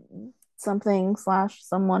something slash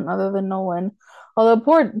someone other than Nolan. Although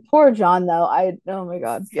poor John though, oh my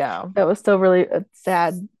God, Yeah. that was still really a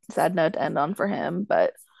sad note to end on for him.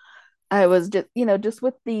 But I was just, just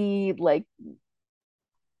with the like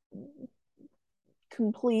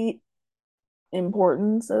complete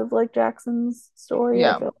importance of like Jackson's story, I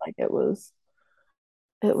Yeah. felt like it was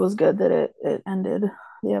good that it ended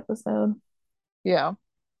the episode. Yeah.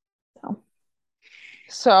 So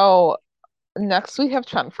So next we have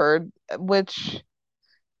Chenford, which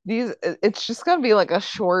it's just gonna be like a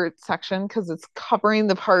short section because it's covering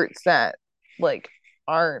the parts that like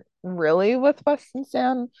aren't really with Weston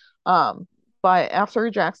Stan. Um, but after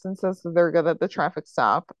Jackson says that they're good at the traffic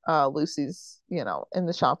stop, Lucy's, in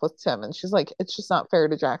the shop with Tim, and she's like, it's just not fair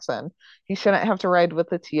to Jackson. He shouldn't have to ride with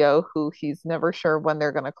the TO who he's never sure when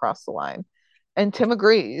they're gonna cross the line. And Tim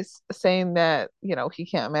agrees, saying that, he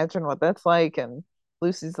can't imagine what that's like. And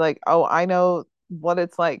Lucy's like, oh, I know what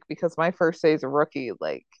it's like because my first day as a rookie,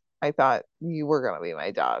 like I thought you were gonna be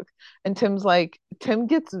my dog. And Tim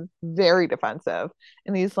gets very defensive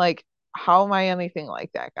and he's like, how am I anything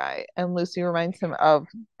like that guy? And Lucy reminds him of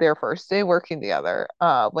their first day working together,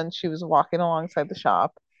 when she was walking alongside the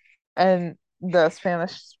shop and the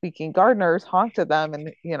Spanish speaking gardeners haunted them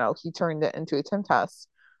and he turned it into a Tim test.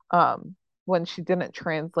 When she didn't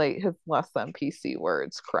translate his less than PC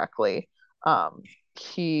words correctly, um,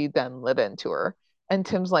 he then lit into her. And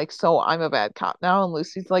Tim's like, so I'm a bad cop now. And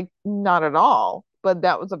Lucy's like, not at all. But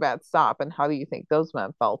that was a bad stop. And how do you think those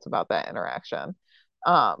men felt about that interaction?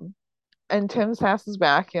 Um, and Tim sass is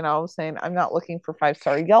back, saying, I'm not looking for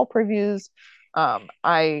 5-star Yelp reviews.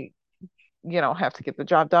 I have to get the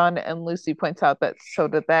job done. And Lucy points out that so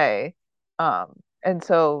did they. And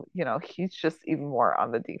so, he's just even more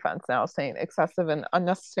on the defense now, saying excessive and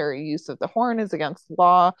unnecessary use of the horn is against the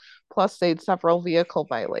law, plus they'd several vehicle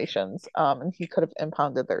violations, and he could have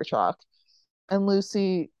impounded their truck. And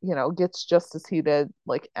Lucy, gets just as heated,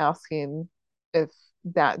 like asking if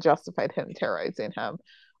that justified him terrorizing him.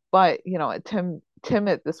 But, Tim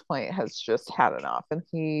at this point has just had enough and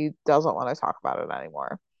he doesn't want to talk about it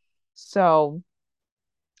anymore. So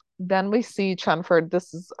then we see Chenford.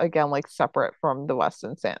 This is again like separate from the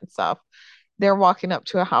Weston Sand stuff. They're walking up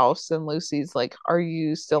to a house, and Lucy's like, are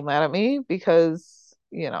you still mad at me? Because,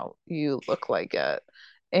 you look like it.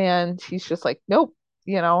 And he's just like, nope,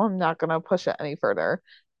 I'm not going to push it any further.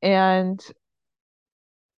 And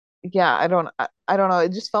yeah, I don't know.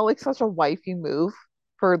 It just felt like such a wifey move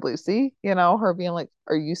for Lucy, her being like,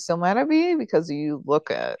 are you still mad at me? Because you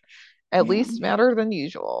look at yeah, least madder than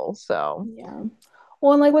usual. So yeah.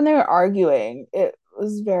 Well, and like when they were arguing, it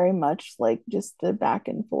was very much like just the back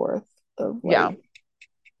and forth of yeah, like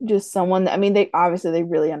just someone I mean, they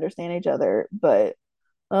really understand each other, but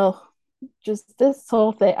oh, just this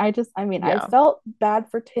whole thing. I yeah, felt bad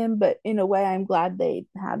for Tim, but in a way, I'm glad they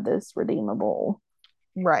had this redeemable,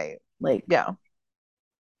 right. like, Yeah.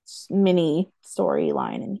 mini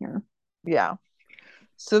storyline in here. Yeah.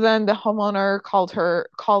 So then the homeowner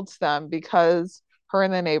called them because her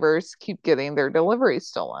and the neighbors keep getting their deliveries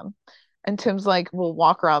stolen. And Tim's like, we'll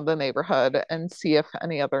walk around the neighborhood and see if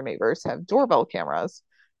any other neighbors have doorbell cameras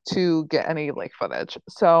to get any like footage.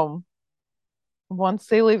 So once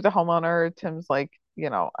they leave the homeowner, Tim's like,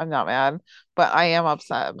 I'm not mad, but I am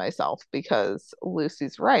upset at myself because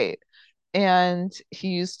Lucy's right. And he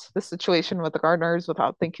used the situation with the gardeners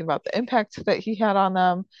without thinking about the impact that he had on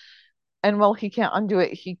them. And while he can't undo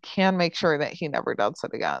it, he can make sure that he never does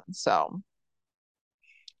it again. So,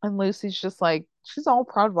 and Lucy's just like, she's all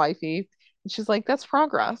proud wifey. And she's like, that's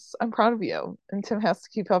progress. I'm proud of you. And Tim has to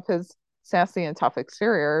keep up his sassy and tough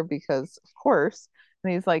exterior because of course.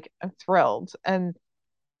 And he's like, I'm thrilled. And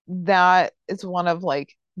that is one of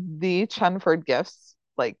like the Chenford gifts,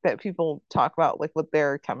 like that people talk about, like with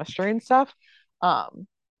their chemistry and stuff. Um,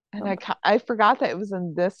 and Oh, I forgot that it was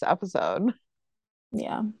in this episode.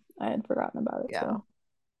 yeah, I had forgotten about it Yeah. too.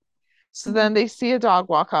 So then they see a dog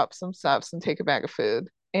walk up some steps and take a bag of food.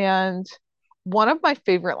 And one of my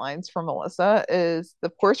favorite lines from Melissa is the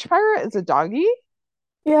porch pirate is a doggy.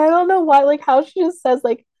 Yeah, I don't know why, like how she just says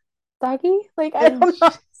like doggy. Like I And don't know.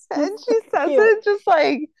 she, It's and just she says cute. it just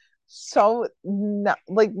like so not,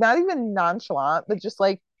 like not even nonchalant, but just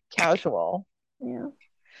like casual. Yeah.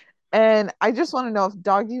 And I just want to know if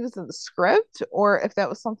doggy was in the script or if that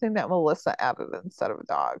was something that Melissa added instead of a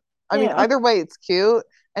dog. I mean, Yeah. either way, it's cute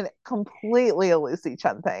and completely a Lucy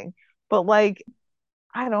Chen thing. But like,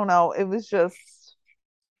 I don't know. It was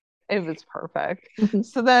perfect.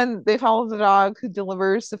 So then they follow the dog who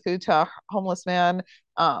delivers the food to a homeless man.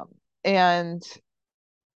 Um, and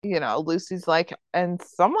Lucy's like, and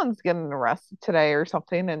someone's getting arrested today or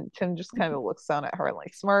something. And Tim just kind of looks down at her and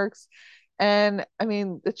like smirks. And I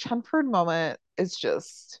mean, the Chenford moment is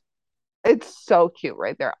just, it's so cute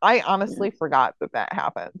right there. I Yeah. honestly forgot that that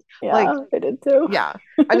happened. Like, Yeah, I did too. yeah.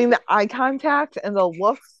 I mean, the eye contact and the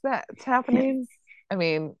looks that's happening. I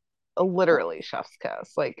mean, literally chef's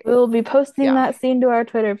kiss. Like, We'll be posting yeah. that scene to our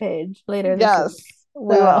Twitter page later this Yes, week.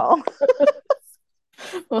 we So will.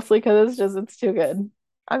 mostly because it's too good.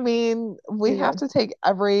 I mean, we Too have good. to take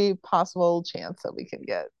every possible chance that we can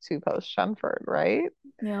get to post Shenford, right?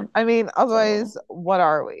 Yeah, I mean, totally. otherwise, what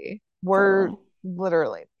are we? We're Totally.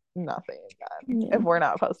 literally nothing then if Yeah. we're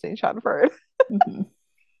not posting Shenford. Hmm.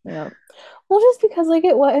 Yeah. Well, just because like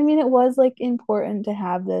it was, I mean, it was like important to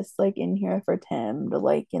have this like in here for Tim to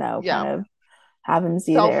like, kind Yeah. of have him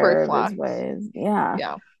see the Self error of his reflect. ways. Yeah.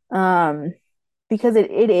 Yeah. Um, because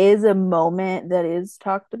it is a moment that is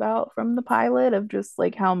talked about from the pilot of just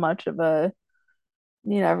like how much of a,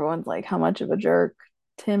 everyone's like how much of a jerk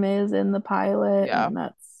Tim is in the pilot, Yeah. and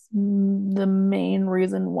that's the main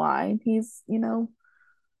reason why he's,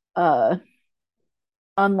 uh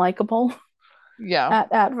unlikable Yeah.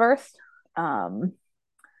 at first. Um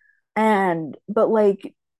and but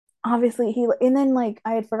like obviously he and then like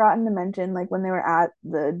I had forgotten to mention like when they were at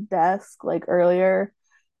the desk like earlier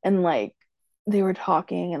and like they were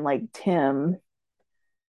talking and like Tim,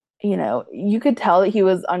 you could tell that he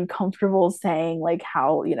was uncomfortable saying like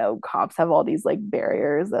how, cops have all these like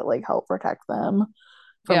barriers that like help protect them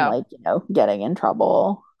from Yeah. like, getting in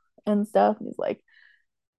trouble and stuff. And he's like,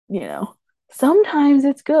 you know, sometimes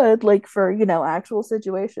it's good, like for, actual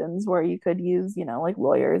situations where you could use, like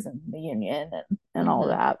lawyers and the union and all Hmm.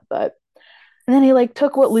 that. But, and then he like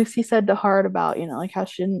took what Lucy said to heart about, like how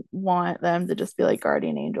she didn't want them to just be like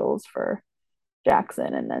guardian angels for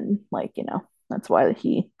Jackson. And then, like, that's why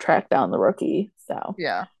he tracked down the rookie. So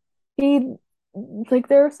Yeah. he, like,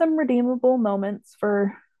 there are some redeemable moments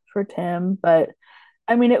for Tim, but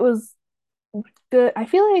I mean, it was good. I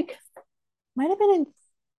feel like might have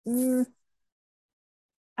been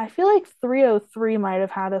I feel like 303 might have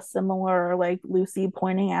had a similar, like, Lucy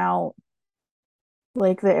pointing out,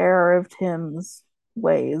 like, the error of Tim's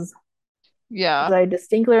ways. Because Yeah. I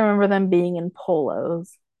distinctly remember them being in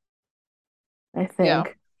polos, I Yeah.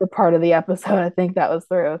 think, for part of the episode. I think that was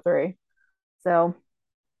 303. So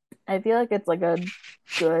I feel like it's like a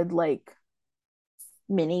good, like,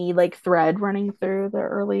 mini, like, thread running through the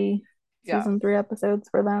early Yeah. season 3 episodes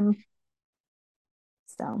for them.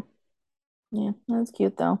 So yeah, that's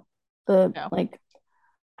cute though. The, Yeah. like,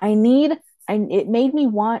 I need, it made me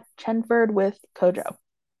want Chenford with Kojo.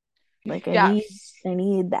 Like Yes. I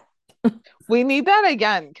need that. We need that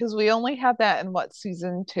again because we only had that in what,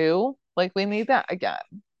 season two? Like, we need that again.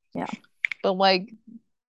 Yeah, But like,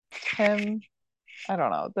 Tim, I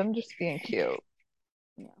don't know, them just being cute.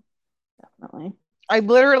 yeah, definitely. I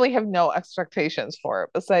literally have no expectations for it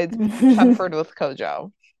besides Chenford with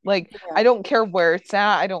Kojo. Like, Yeah, I don't care where it's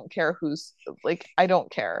at. I don't care who's like, I don't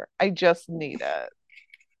care. I just need it.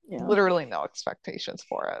 yeah, Literally no expectations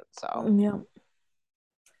for it. So, yeah,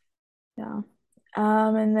 yeah.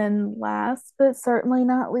 And then last but certainly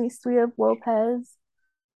not least, we have Lopez,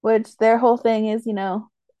 which their whole thing is,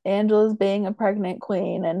 Angela's being a pregnant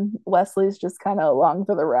queen and Wesley's just kind of along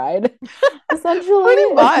for the ride. Essentially, pretty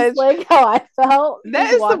it's much like how I felt that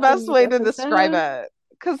just is the watching best these way to describe episodes. it.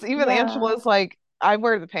 Because even Yeah. Angela's like, I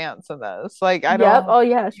wear the pants in this. Like, I Yep. don't, Oh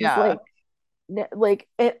yeah. She's yeah, like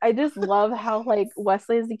it, I just love how like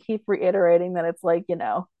Wesley has to keep reiterating that it's like,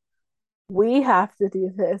 we have to do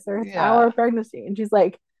this or it's yeah. our pregnancy. And she's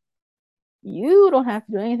like, you don't have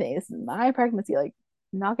to do anything. This is my pregnancy. Like,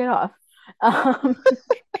 knock it off. Um,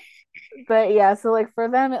 But yeah, so like for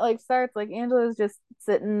them it like starts like Angela's just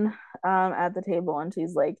sitting at the table and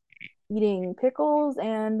she's like eating pickles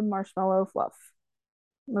and marshmallow fluff.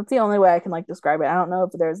 That's the only way I can like describe it. I don't know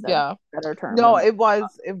if there's a Yeah. better term No, than like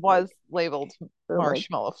it was labeled the like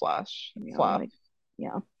marshmallow flash fluff. like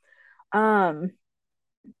yeah. Um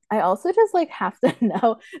I also just like have to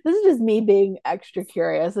know, this is just me being extra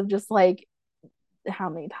curious of just like how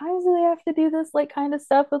many times do they have to do this like kind of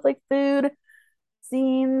stuff with like food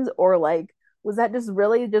scenes, or like was that just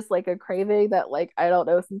really just like a craving that like I don't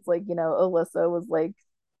know, since like Alyssa was like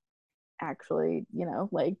actually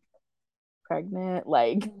like pregnant,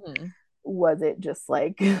 like Mhm. was it just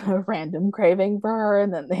like a random craving for her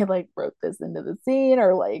and then they like wrote this into the scene,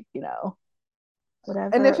 or like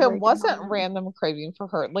And whatever if it like wasn't random craving for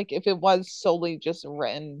her, like if it was solely just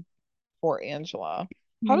written for Angela,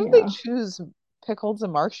 how did they yeah. choose pickles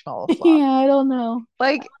and marshmallow fluff? Yeah, I don't know.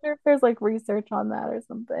 I Like, wonder if there's like research on that or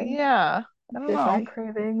something. yeah, I don't know. Different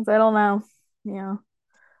cravings. I don't know. Yeah.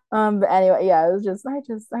 But anyway, yeah, it was just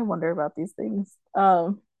I wonder about these things.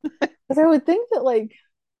 Because I would think that like,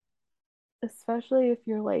 especially if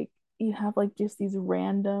you're like you have like just these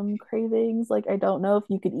random cravings, like I don't know if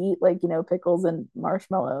you could eat like, pickles and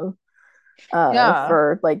marshmallow Yeah,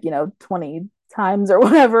 for like, 20 times or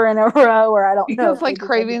whatever in a row, or I don't know because if they like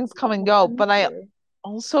just had to cravings do come it and go, once but I or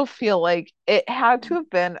also feel like it had to have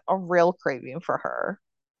been a real craving for her.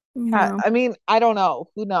 yeah. I mean, I don't know,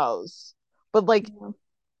 who knows? But like Yeah.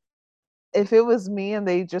 if it was me and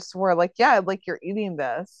they just were like, yeah, like you're eating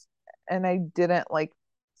this, and I didn't like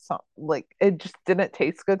some like it just didn't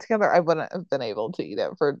taste good together, I wouldn't have been able to eat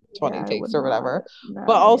it for Yeah, 20 I takes would or not. whatever.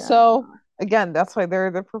 But No, yeah, I would also, not. again, that's why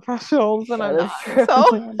they're the professionals and That I'm is not. true. So,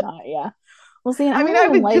 I'm not, yeah. Well, see, and I mean, I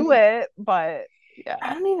would do it, but I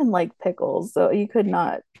yeah. don't even like pickles, so you could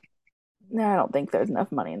not. No, I don't think there's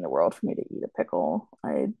enough money in the world for me to eat a pickle.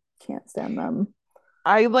 I can't stand them.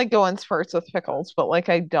 I like go in spurts with pickles, but like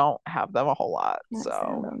I don't have them a whole lot. Can't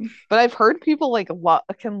stand So, them. but I've heard people like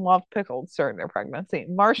can love pickles during their pregnancy.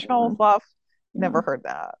 Marshmallow Yeah, fluff, yeah, never heard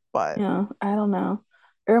that, but yeah. I don't know.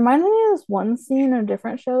 It reminded me of this one scene in a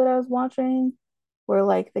different show that I was watching, where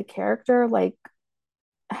like the character like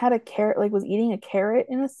had a carrot, like was eating a carrot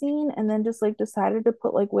in a scene, and then just like decided to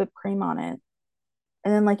put like whipped cream on it,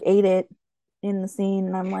 and then like ate it in the scene.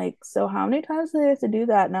 And I'm like, so how many times do they have to do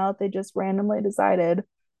that now that they just randomly decided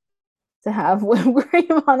to have whipped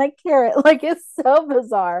cream on a carrot? Like it's so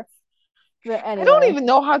bizarre. But I don't anyway, even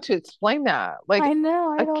know how to explain that. Like I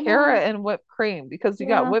know, I a don't know. carrot and whipped cream, because you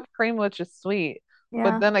got Yeah, whipped cream, which is sweet,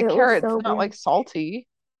 but yeah, then a it was carrot's so not weird. like salty.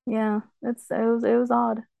 Yeah, it was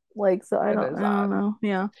odd. Like so, It I is don't odd. know.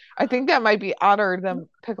 Yeah, I think that might be odder than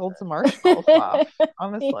pickles and marshmallow fluff,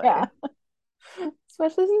 yeah. honestly.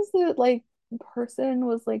 Especially since the like person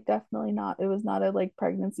was like definitely not. It was not a like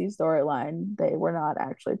pregnancy storyline. They were not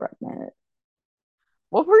actually pregnant.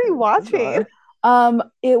 What were It you was watching? bizarre.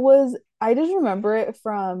 It was. I just remember it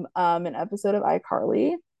from an episode of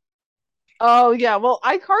iCarly. Oh yeah, well,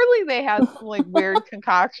 iCarly they had some like weird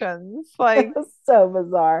concoctions. It Like was so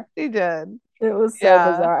bizarre. they did. It was so Yeah.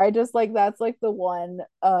 bizarre. I just like that's like the one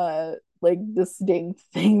like distinct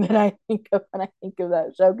thing that I think of when I think of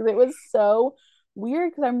that show, because it was so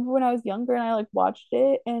weird. Because I remember when I was younger and I like watched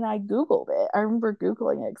it and I Googled it. I remember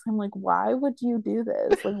Googling it because I'm like, why would you do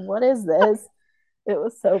this? Like, what is this? It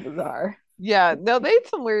was so bizarre. Yeah, no, they had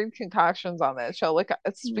some weird concoctions on that show, like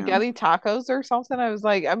Yeah. spaghetti tacos or something. I was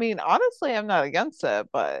like, I mean, honestly, I'm not against it,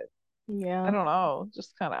 but I Yeah. don't know,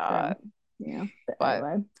 just kind of odd. Same. Yeah. But But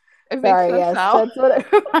anyway. it makes Sorry, sense yes, now. that's what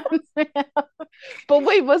it reminds me of. But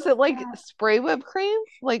wait, was it like Yeah. spray whipped cream?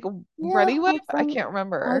 Like Yeah, ready whip? like I from can't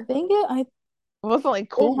I remember. think It wasn't like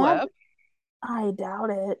it Cool had Whip. I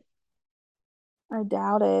doubt it. I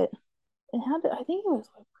doubt it. It had to, I think it was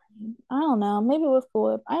whipped cream. I don't know. Maybe it was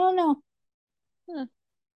Cool Whip. I don't know. Hmm,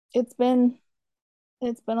 It's been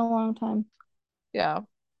it's been a long time yeah.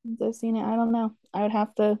 since I've seen it. I don't know. I'd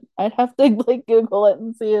have to like Google it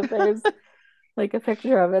and see if there's like a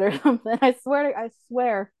picture of it or something. I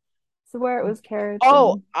swear it was carrots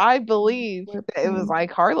Oh, and I believe whipped that it was cream.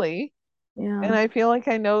 iCarly, and Yeah. I feel like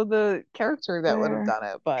I know the character that would have Where done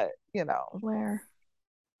it, but you know. where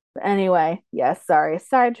But anyway, yes, sorry.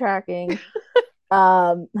 Sidetracking.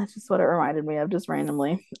 That's just what it reminded me of just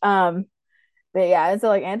randomly. But yeah, and so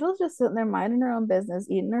like Angela's just sitting there minding her own business,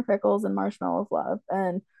 eating her pickles and marshmallow fluff.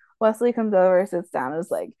 And Wesley comes over, sits down, and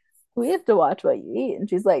is like, we have to watch what you eat. And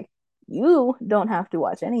she's like, you don't have to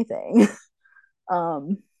watch anything.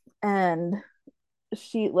 Um, and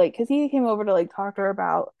she like because he came over to like talk to her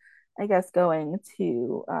about, I guess, going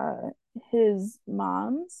to his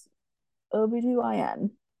mom's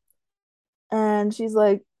OBGYN. And she's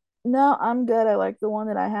like, no, I'm good. I like the one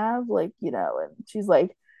that I have. Like, and she's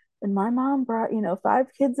like, and my mom brought, five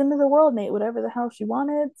kids into the world and ate whatever the hell she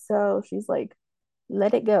wanted. So she's like,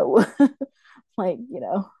 let it go. Like,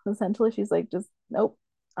 essentially she's like, just nope,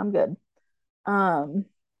 I'm good. Um,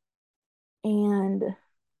 and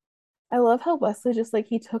I love how Wesley just like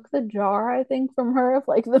he took the jar, I think, from her of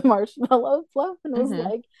like the marshmallow fluff and was Hmm.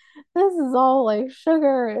 like, this is all like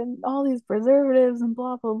sugar and all these preservatives and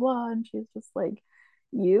blah blah blah. And she's just like,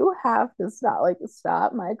 you have to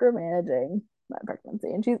stop micromanaging my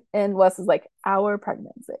pregnancy. And Wes is like, our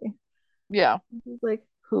pregnancy. Yeah. He's like,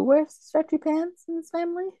 who wears stretchy pants in this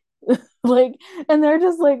family? Like, and they're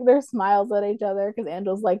just like their smiles at each other because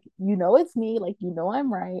Angel's like, it's me, like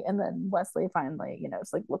I'm right. And then Wesley finally,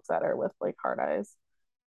 just like looks at her with like hard eyes,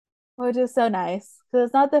 which is so nice because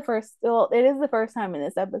it's not the first. Well, it is the first time in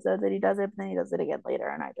this episode that he does it, but then he does it again later,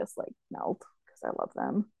 and I just like melt because I love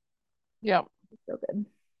them. Yeah. It's so good,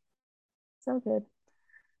 so good.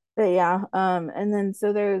 But yeah, and then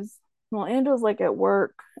so there's well, Angel's like at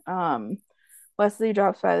work. Wesley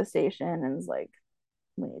drops by the station and is like,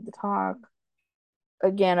 we need to talk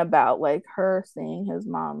again about like her seeing his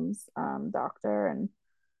mom's doctor and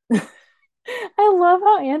I love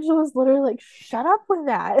how Angela's literally like shut up with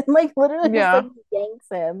that and like literally just like Yeah. yanks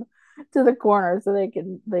him to the corner so they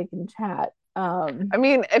can chat. I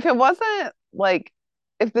mean, if it wasn't like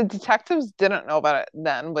if the detectives didn't know about it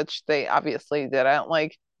then, which they obviously didn't,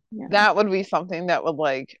 like Yeah. that would be something that would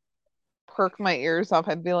like perk my ears off.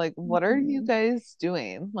 I'd be like, what are you Mhm. guys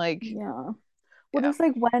doing? Like, Yeah. Well, yeah. just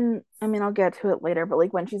like when, I mean, I'll get to it later, but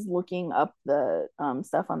like when she's looking up the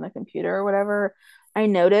stuff on the computer or whatever, I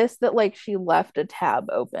noticed that like she left a tab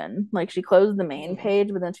open. Like she closed the main Mhm. page,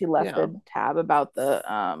 but then she left Yeah. a tab about the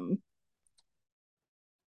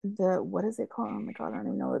what is it called? Oh my God, I don't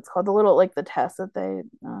even know what it's called. The little like the test that they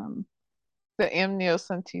The yeah,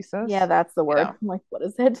 amniocentesis. that's the word. Yeah. I'm like, what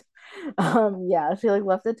is it? Yeah, she like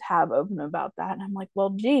left a tab open about that. And I'm like, well,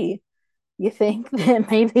 gee, you think that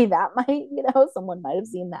maybe that might, someone might have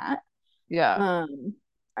seen that. Yeah. Um,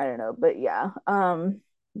 I don't know, but yeah.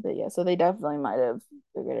 But yeah, so they definitely might have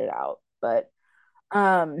figured it out. But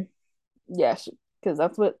um, yeah, because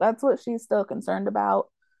that's what she's still concerned about.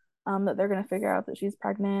 That they're gonna figure out that she's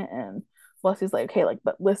pregnant, and Leslie's like, okay, like,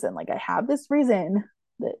 but listen, like, I have this reason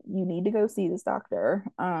that you need to go see this doctor.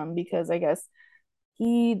 Because I guess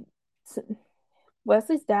he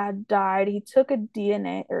Wesley's dad died. He took a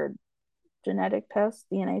DNA or genetic test,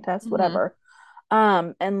 DNA test, Hmm. whatever.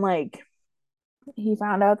 And like he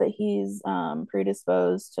found out that he's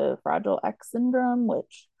predisposed to Fragile X syndrome,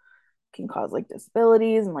 which can cause like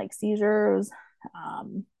disabilities and like seizures.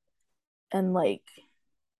 Um, and like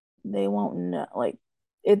they won't know, like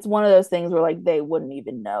it's one of those things where like they wouldn't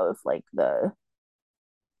even know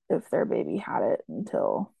if their baby had it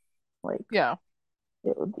until like Yeah.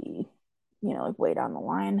 it would be, like way down the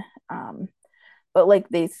line. But like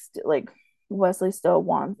like Wesley still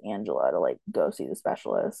wants Angela to like go see the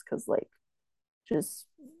specialist because like just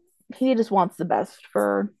he just wants the best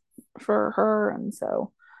for her, and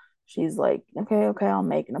so she's like, okay, okay, I'll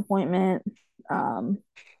make an appointment. Um,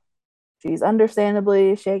 she's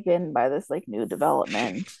understandably shaken by this like new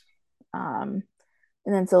development. Um,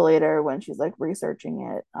 and then so later when she's like researching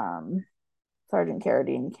it, Sergeant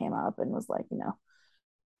Carradine came up and was like,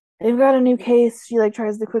 they've got a new case. She like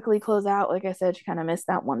tries to quickly close out. Like I said, she kind of missed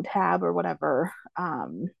that one tab or whatever,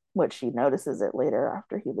 which she notices it later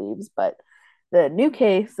after he leaves. But the new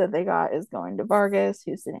case that they got is going to Vargas,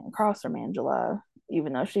 who's sitting across from Angela,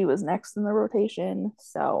 even though she was next in the rotation.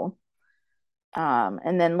 So,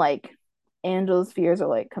 and then like Angela's fears are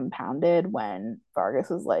like compounded when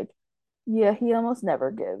Vargas is like, yeah, he almost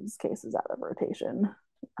never gives cases out of rotation.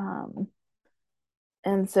 Um,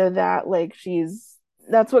 and so that like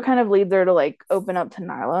that's what kind of leads her to like open up to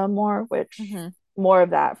Nyla more, which Hmm. more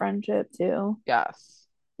of that friendship too Yes.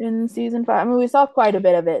 in season 5. I mean, we saw quite a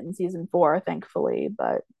bit of it in season 4, thankfully,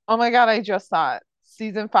 but Oh my God, I just saw it.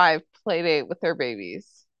 Season 5 play date with their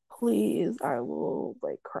babies. please, I will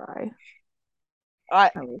like cry.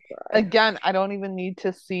 I I will cry. again, I don't even need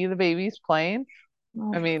to see the babies playing. I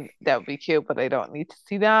No, mean, that would be cute, but I don't need to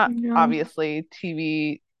see that. no, Obviously,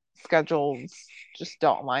 TV schedules just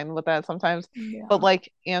don't align with that sometimes. But yeah, like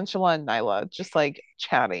Angela and Nyla just like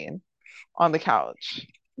chatting on the couch.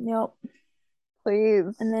 yep.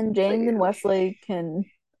 Please, And then James and please. Wesley can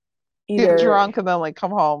Get either, drunk and then like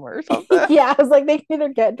come home or something. yeah, I was like, they can either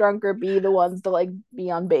get drunk or be the ones to like be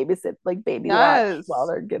on baby watch while Yes.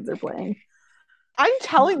 their kids are playing. I'm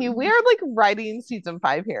telling you, we are like writing season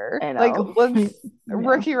 5 here. I Like, know. let's Yeah.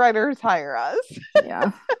 rookie writers hire us.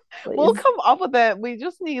 Yeah. We'll Please. come up with it. We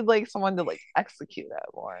just need like someone to like execute it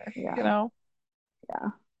more, you Yeah. know? Yeah.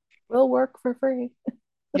 We'll work for free.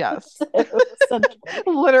 Yes. Essentially.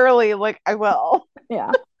 Literally, like I will.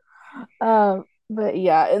 Yeah. But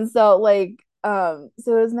yeah, and so like so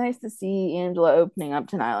it was nice to see Angela opening up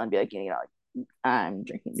to Nyla and be like, like I'm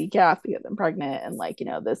drinking decaf because I'm pregnant and like,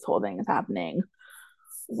 this whole thing is happening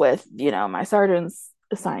with, my sergeants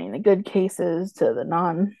assigning the good cases to the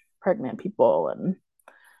non-pregnant people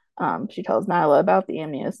and she tells Nyla about the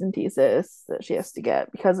amniocentesis that she has to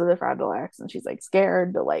get because of the Fragile X and she's like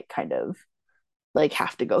scared to like kind of like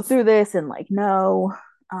have to go through this and like no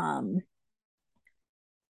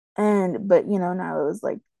and but Nyla was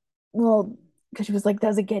like, well, because she was like,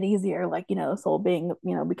 does it get easier? Like, this whole being,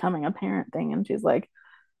 becoming a parent thing. And she's like,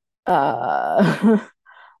 uh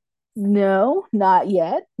no, not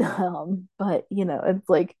yet. But it's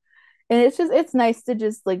like and it's nice to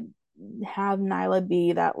just like have Nyla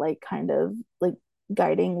be that like kind of like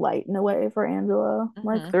guiding light in a way for Angela,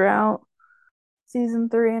 like Mm-hmm. throughout season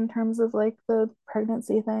 3 in terms of like the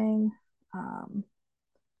pregnancy thing. Um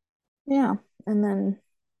yeah. And then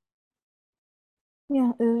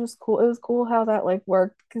yeah, it was just cool. It was cool how that like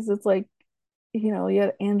worked because it's like, you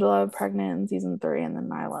had Angela pregnant in season 3 and then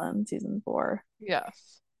Nyla in season 4.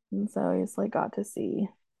 Yes. And so he's like got to see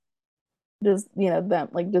just, them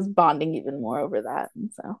like just bonding even more over that.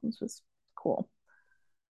 And so it's just cool.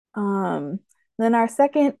 Um, then our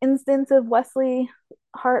second instance of Wesley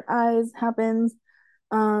Heart Eyes happens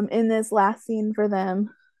in this last scene for them.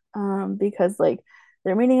 Because like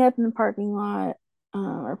they're meeting up in the parking lot,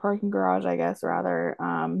 or parking garage, I guess, rather.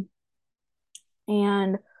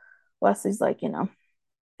 And Wesley's like,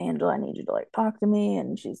 Angela, I need you to like talk to me.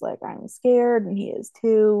 And she's like, I'm scared, and he is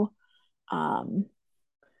too. Um,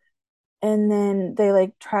 and then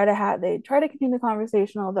they try to continue the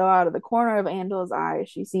conversation, although out of the corner of Angela's eye,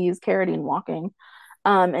 she sees Carradine walking.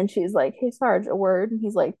 And she's like, hey Sarge, a word. And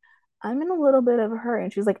he's like, I'm in a little bit of a hurry.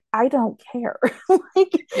 And she's like, I don't care.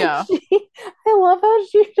 Like Yeah. I love how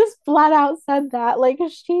she just flat out said that. Like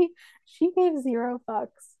she gave zero fucks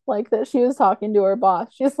like that she was talking to her boss.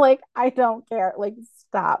 She's like, I don't care. Like,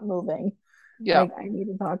 stop moving. Yeah. Like, I need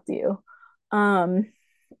to talk to you. Um,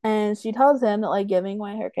 and she tells him that like giving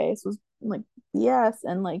away her case was like BS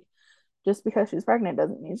and like just because she's pregnant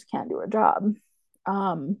doesn't mean she can't do her job.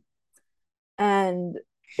 Um, and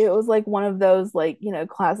it was like one of those like,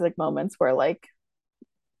 classic moments where like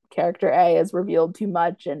character A is revealed too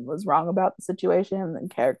much and was wrong about the situation, and then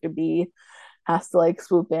character B has to like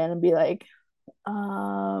swoop in and be like,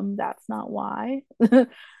 that's not why.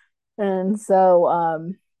 And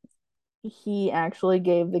so he actually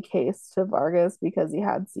gave the case to Vargas because he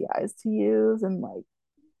had CIs to use and like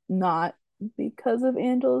not because of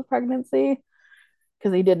Angela's pregnancy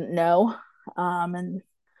because he didn't know. And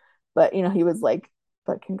but he was like,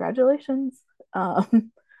 but congratulations.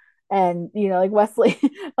 And like Wesley's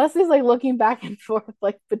like looking back and forth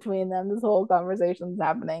like between them. This whole conversation's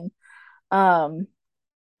happening. Um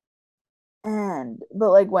and but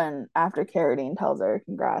like when after Carradine tells her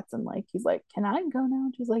congrats and like he's like, can I go now?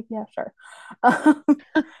 And she's like, yeah, sure. Um,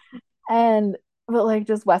 and but like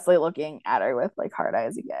just Wesley looking at her with like hard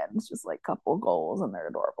eyes again. It's just like couple goals and they're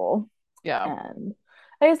adorable. Yeah. And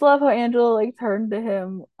I just love how Angela like turned to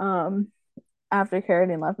him after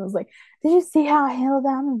Carradine left and was like, did you see how I handled that?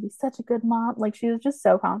 I'm gonna be such a good mom. Like she was just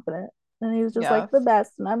so confident. And he was just like Yes. the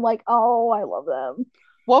best. And I'm like, oh, I love them.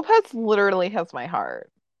 Wolfheads literally has my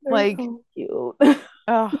heart. They're Like, so cute.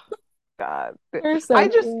 oh God. They're I so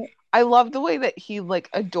just cute. I love the way that he like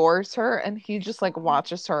adores her and he just like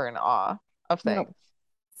watches her in awe of Yep. things.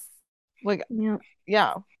 Like, Yep.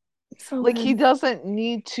 yeah. So Like he good. doesn't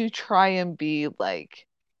need to try and be like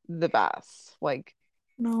the best. Like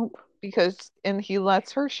Nope. because and he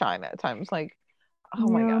lets her shine at times. Like, oh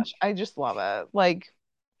my Yeah. gosh, I just love it. Like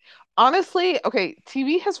honestly, okay,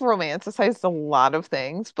 TV has romanticized a lot of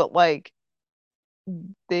things, but like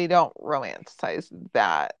they don't romanticize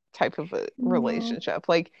that type of a No. relationship.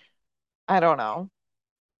 Like, I don't know.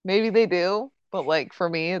 Maybe they do, but like for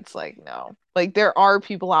me, it's like no. Like there are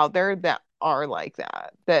people out there that are like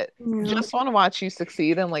that, that Yeah. just want to watch you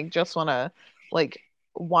succeed and like just want to like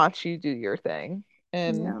watch you do your thing.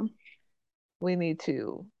 And Yeah. we need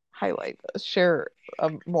to highlight those, share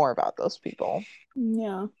more about those people.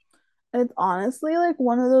 Yeah. It's honestly like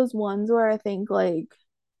one of those ones where I think like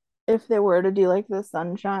if they were to do like the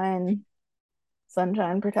Sunshine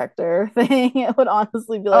sunshine protector thing. It would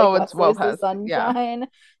honestly be like Oh, it's Wesley's the Lopez. Yeah. sunshine and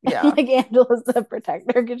Yeah. like Angela's the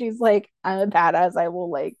protector because she's like, I'm a badass. I will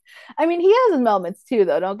like, I mean, he has his moments too,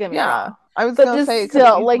 though. Don't get me Yeah. wrong. I was But gonna say just it could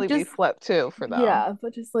still, like, easily be just flipped too for them. yeah,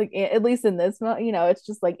 but just like at least in this, it's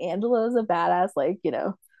just like Angela's a badass. Like,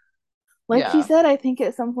 like she Yeah. said, I think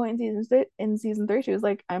at some point in season three, she was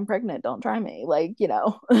like, "I'm pregnant. Don't try me." Like,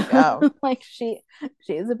 Yeah. like she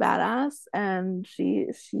is a badass, and she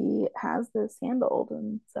has this handled,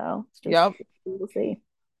 and so it's just Yep. cool to see.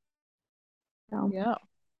 So Yeah.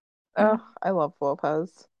 yeah, Oh, I love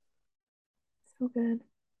Lopez. so good.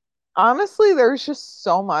 Honestly, there's just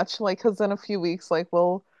so much, like, because in a few weeks, like,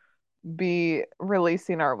 we'll be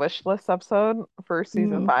releasing our wish list episode for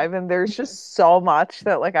season Mm. 5, and there's just so much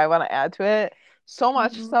that, like, I want to add to it. So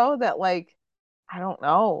much Mhm. so that, like, I don't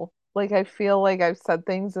know. Like, I feel like I've said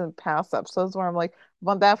things in past episodes where I'm like, I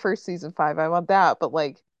want that for season 5, I want that, but,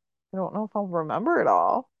 like, I don't know if I'll remember it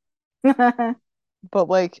all. But,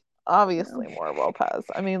 like, Yeah. obviously more Lopez.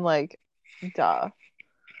 I mean, like, duh.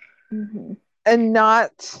 Mhm. And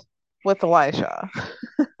not with Elijah.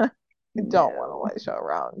 I don't want No. Elijah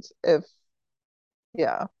around. If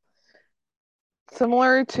yeah,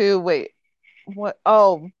 similar to wait, what?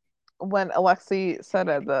 Oh, when Alexi said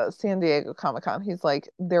at the San Diego Comic Con, he's like,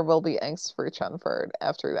 "There will be angst for Chenford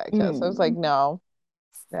after that kiss." I was like, Mm. "No,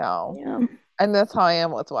 no," Yeah. and that's how I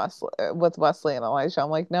am with Wesley and Elijah. I'm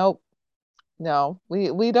like, "Nope, no,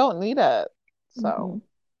 we don't need it." So Mhm.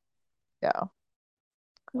 yeah.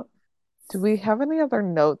 Do we have any other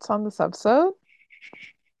notes on this episode?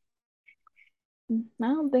 I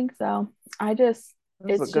don't think so. This is a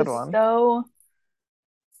It's good just one. so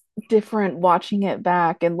different watching it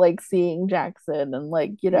back and like seeing Jackson and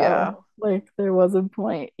like, Yeah. like there was a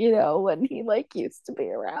point, when he like used to be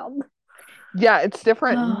around. Yeah, it's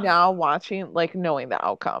different now watching, like knowing the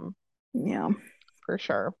outcome Yeah. for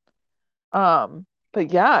sure. But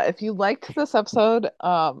yeah, if you liked this episode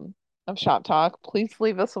of Shop Talk, please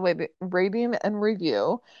leave us a rating and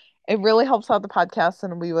review. It really helps out the podcast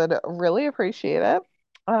and we would really appreciate it.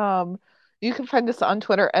 You can find us on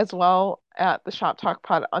Twitter as well at the Shop Talk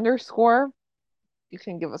Pod _ You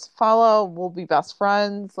can give us a follow. We'll be best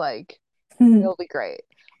friends. Like it'll be great.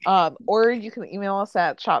 Or you can email us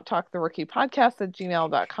at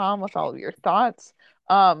shoptalktherookiepodcast@gmail.com with all of your thoughts.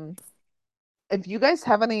 If you guys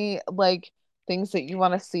have any like things that you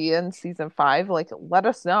want to see in season 5, like let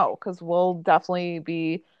us know because we'll definitely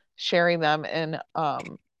be sharing them in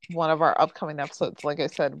one of our upcoming episodes. Like I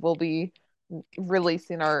said, we'll be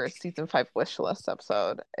releasing our season 5 wish list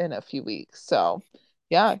episode in a few weeks. So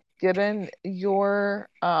yeah, get in your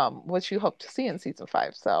what you hope to see in season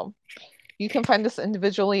 5. So you can find us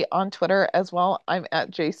individually on Twitter as well. I'm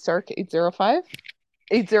at jstark805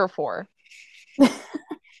 804.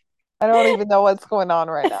 I don't even know what's going on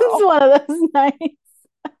right It's now. one of those nights.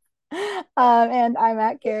 And I'm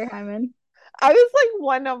at Carrie Hyman. I was like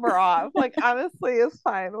one number off. Like honestly, it's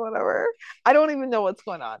fine, whatever. I don't even know what's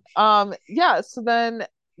going on. Yeah, so then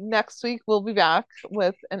next week we'll be back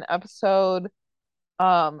with an episode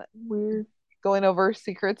Weird. going over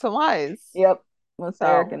secrets and lies. Yep. With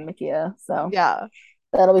Eric So and Makia. So yeah,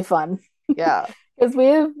 that'll be fun. yeah. Because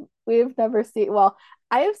we've never seen, well,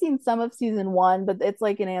 I have seen some of season one, but it's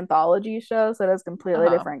like an anthology show, so it has completely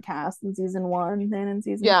Uh-huh. different cast in season one than in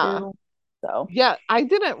season Yeah. two. So Yeah, I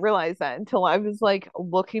didn't realize that until I was like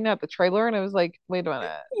looking at the trailer and I was like, wait a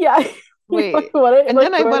minute. yeah. Wait. What And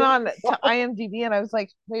then I what went are on these to IMDb and I was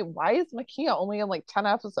like, wait, why is Makia only in like 10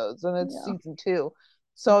 episodes and it's Yeah. season 2?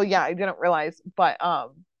 So yeah, I didn't realize. But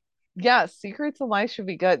yeah, Secrets and Lies should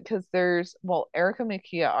be good because there's Erica and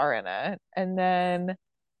Makia are in it. And then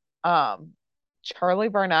um Charlie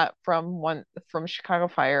Barnett from Chicago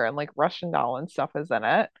Fire and like Russian Doll and stuff is in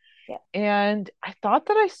it. Yeah. And I thought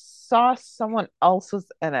that I saw someone else was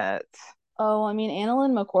in it. Oh, I mean,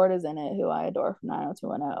 Annalyn McCord is in it, who I adore from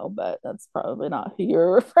 90210, but that's probably not who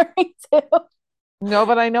you're referring to. No,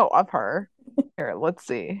 but I know of her. Here, let's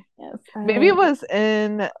see. Yes, Maybe it was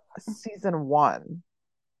in season 1. I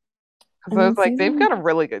Because I mean, was like, they've got a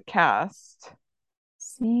really good cast.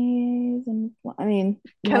 I mean,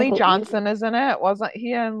 Kenny Michael Johnson is in it. Wasn't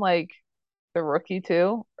he in like The Rookie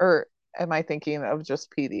too? Or am I thinking of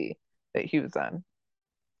just PD that he was in?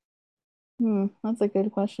 That's a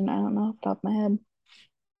good question. I don't know off the top of my head.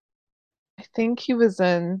 I think he was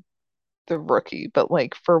in The Rookie, but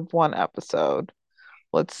like for one episode.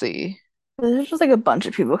 Let's see. There's just like a bunch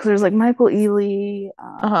of people because there's like Michael Ealy.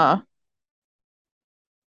 Uh-huh.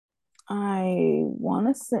 I want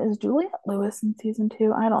to say is Juliette Lewis in season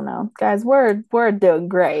two. I don't know, guys. We're doing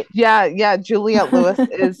great. Yeah, Juliette Lewis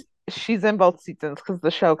is she's in both seasons because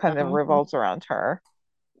the show kind of Oh, revolves around her.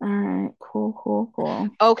 all right, cool.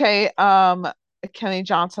 Okay, Kenny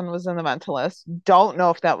Johnson was in The Mentalist. Don't know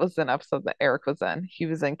if that was an episode that Eric was in. He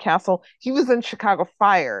was in Castle. He was in Chicago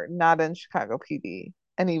Fire, not in Chicago PD,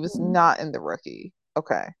 and he was not in The Rookie.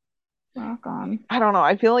 Okay. Rock on. I don't know.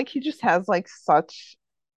 I feel like he just has like such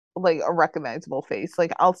like a recognizable face.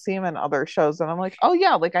 Like I'll see him in other shows and I'm like, "Oh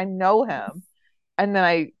yeah, like I know him." And then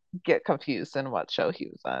I get confused in what show he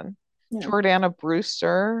was in. Yeah. Jordana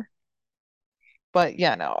Brewster. But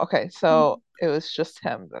yeah, no. Okay, so it was just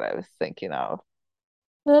him that I was thinking of.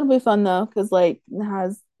 It'll be fun though, because like it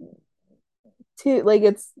has two, like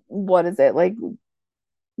it's what is it? Like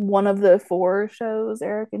one of the four shows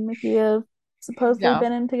Eric and Mickey have supposedly Yeah.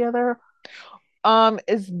 been in together.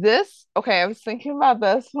 Is this okay? I was thinking about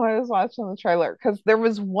this when I was watching the trailer because there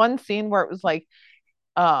was one scene where it was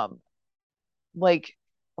um, like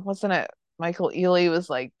wasn't it Michael Ealy was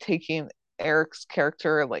like taking Eric's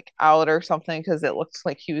character like out or something because it looked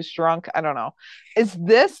like he was drunk. I don't know. Is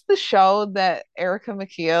this the show that Eric and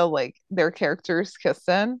Makia like their characters kiss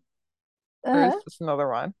in? Or is Uh-huh. this another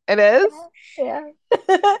one? It is? Yeah.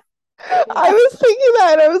 I was thinking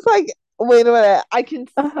that. I was like, wait a minute. I can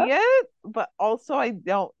Uh-huh. see it, but also I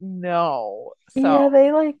don't know. So, Yeah,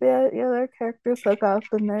 they like that. Yeah, their characters hook up,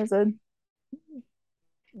 and there's a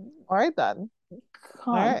all right then.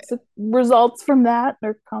 All right. results from that,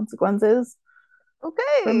 or consequences from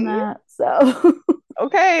Okay. that. So,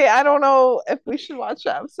 Okay. I don't know if we should watch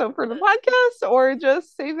that episode for the podcast or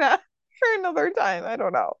just save that for another time. I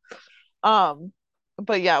don't know. Um,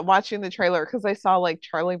 but yeah, watching the trailer because I saw like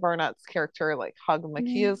Charlie Barnett's character like hug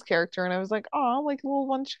Makia's character, and I was like, oh, like a little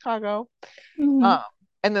one Chicago. mhm. Um,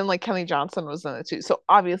 and then like Kenny Johnson was in it too. So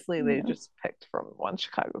obviously they Yeah. just picked from one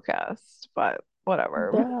Chicago cast, but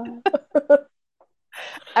whatever. Duh.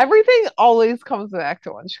 Everything always comes back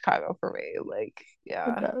to one Chicago for me. Like, It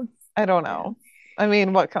yeah, does. I don't Yeah. know. I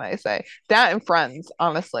mean, what can I say? That and Friends,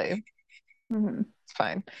 honestly, Mhm. it's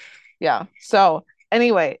fine. Yeah. So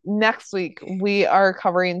anyway, next week we are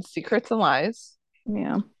covering Secrets and Lies.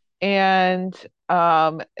 Yeah. And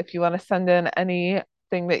if you want to send in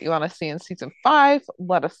anything that you want to see in season 5,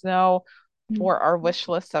 let us know for our wish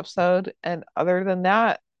list episode. And other than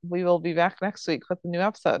that, we will be back next week with a new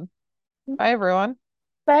episode. Bye, everyone.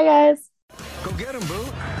 Bye, guys. Go get him,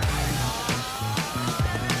 boo.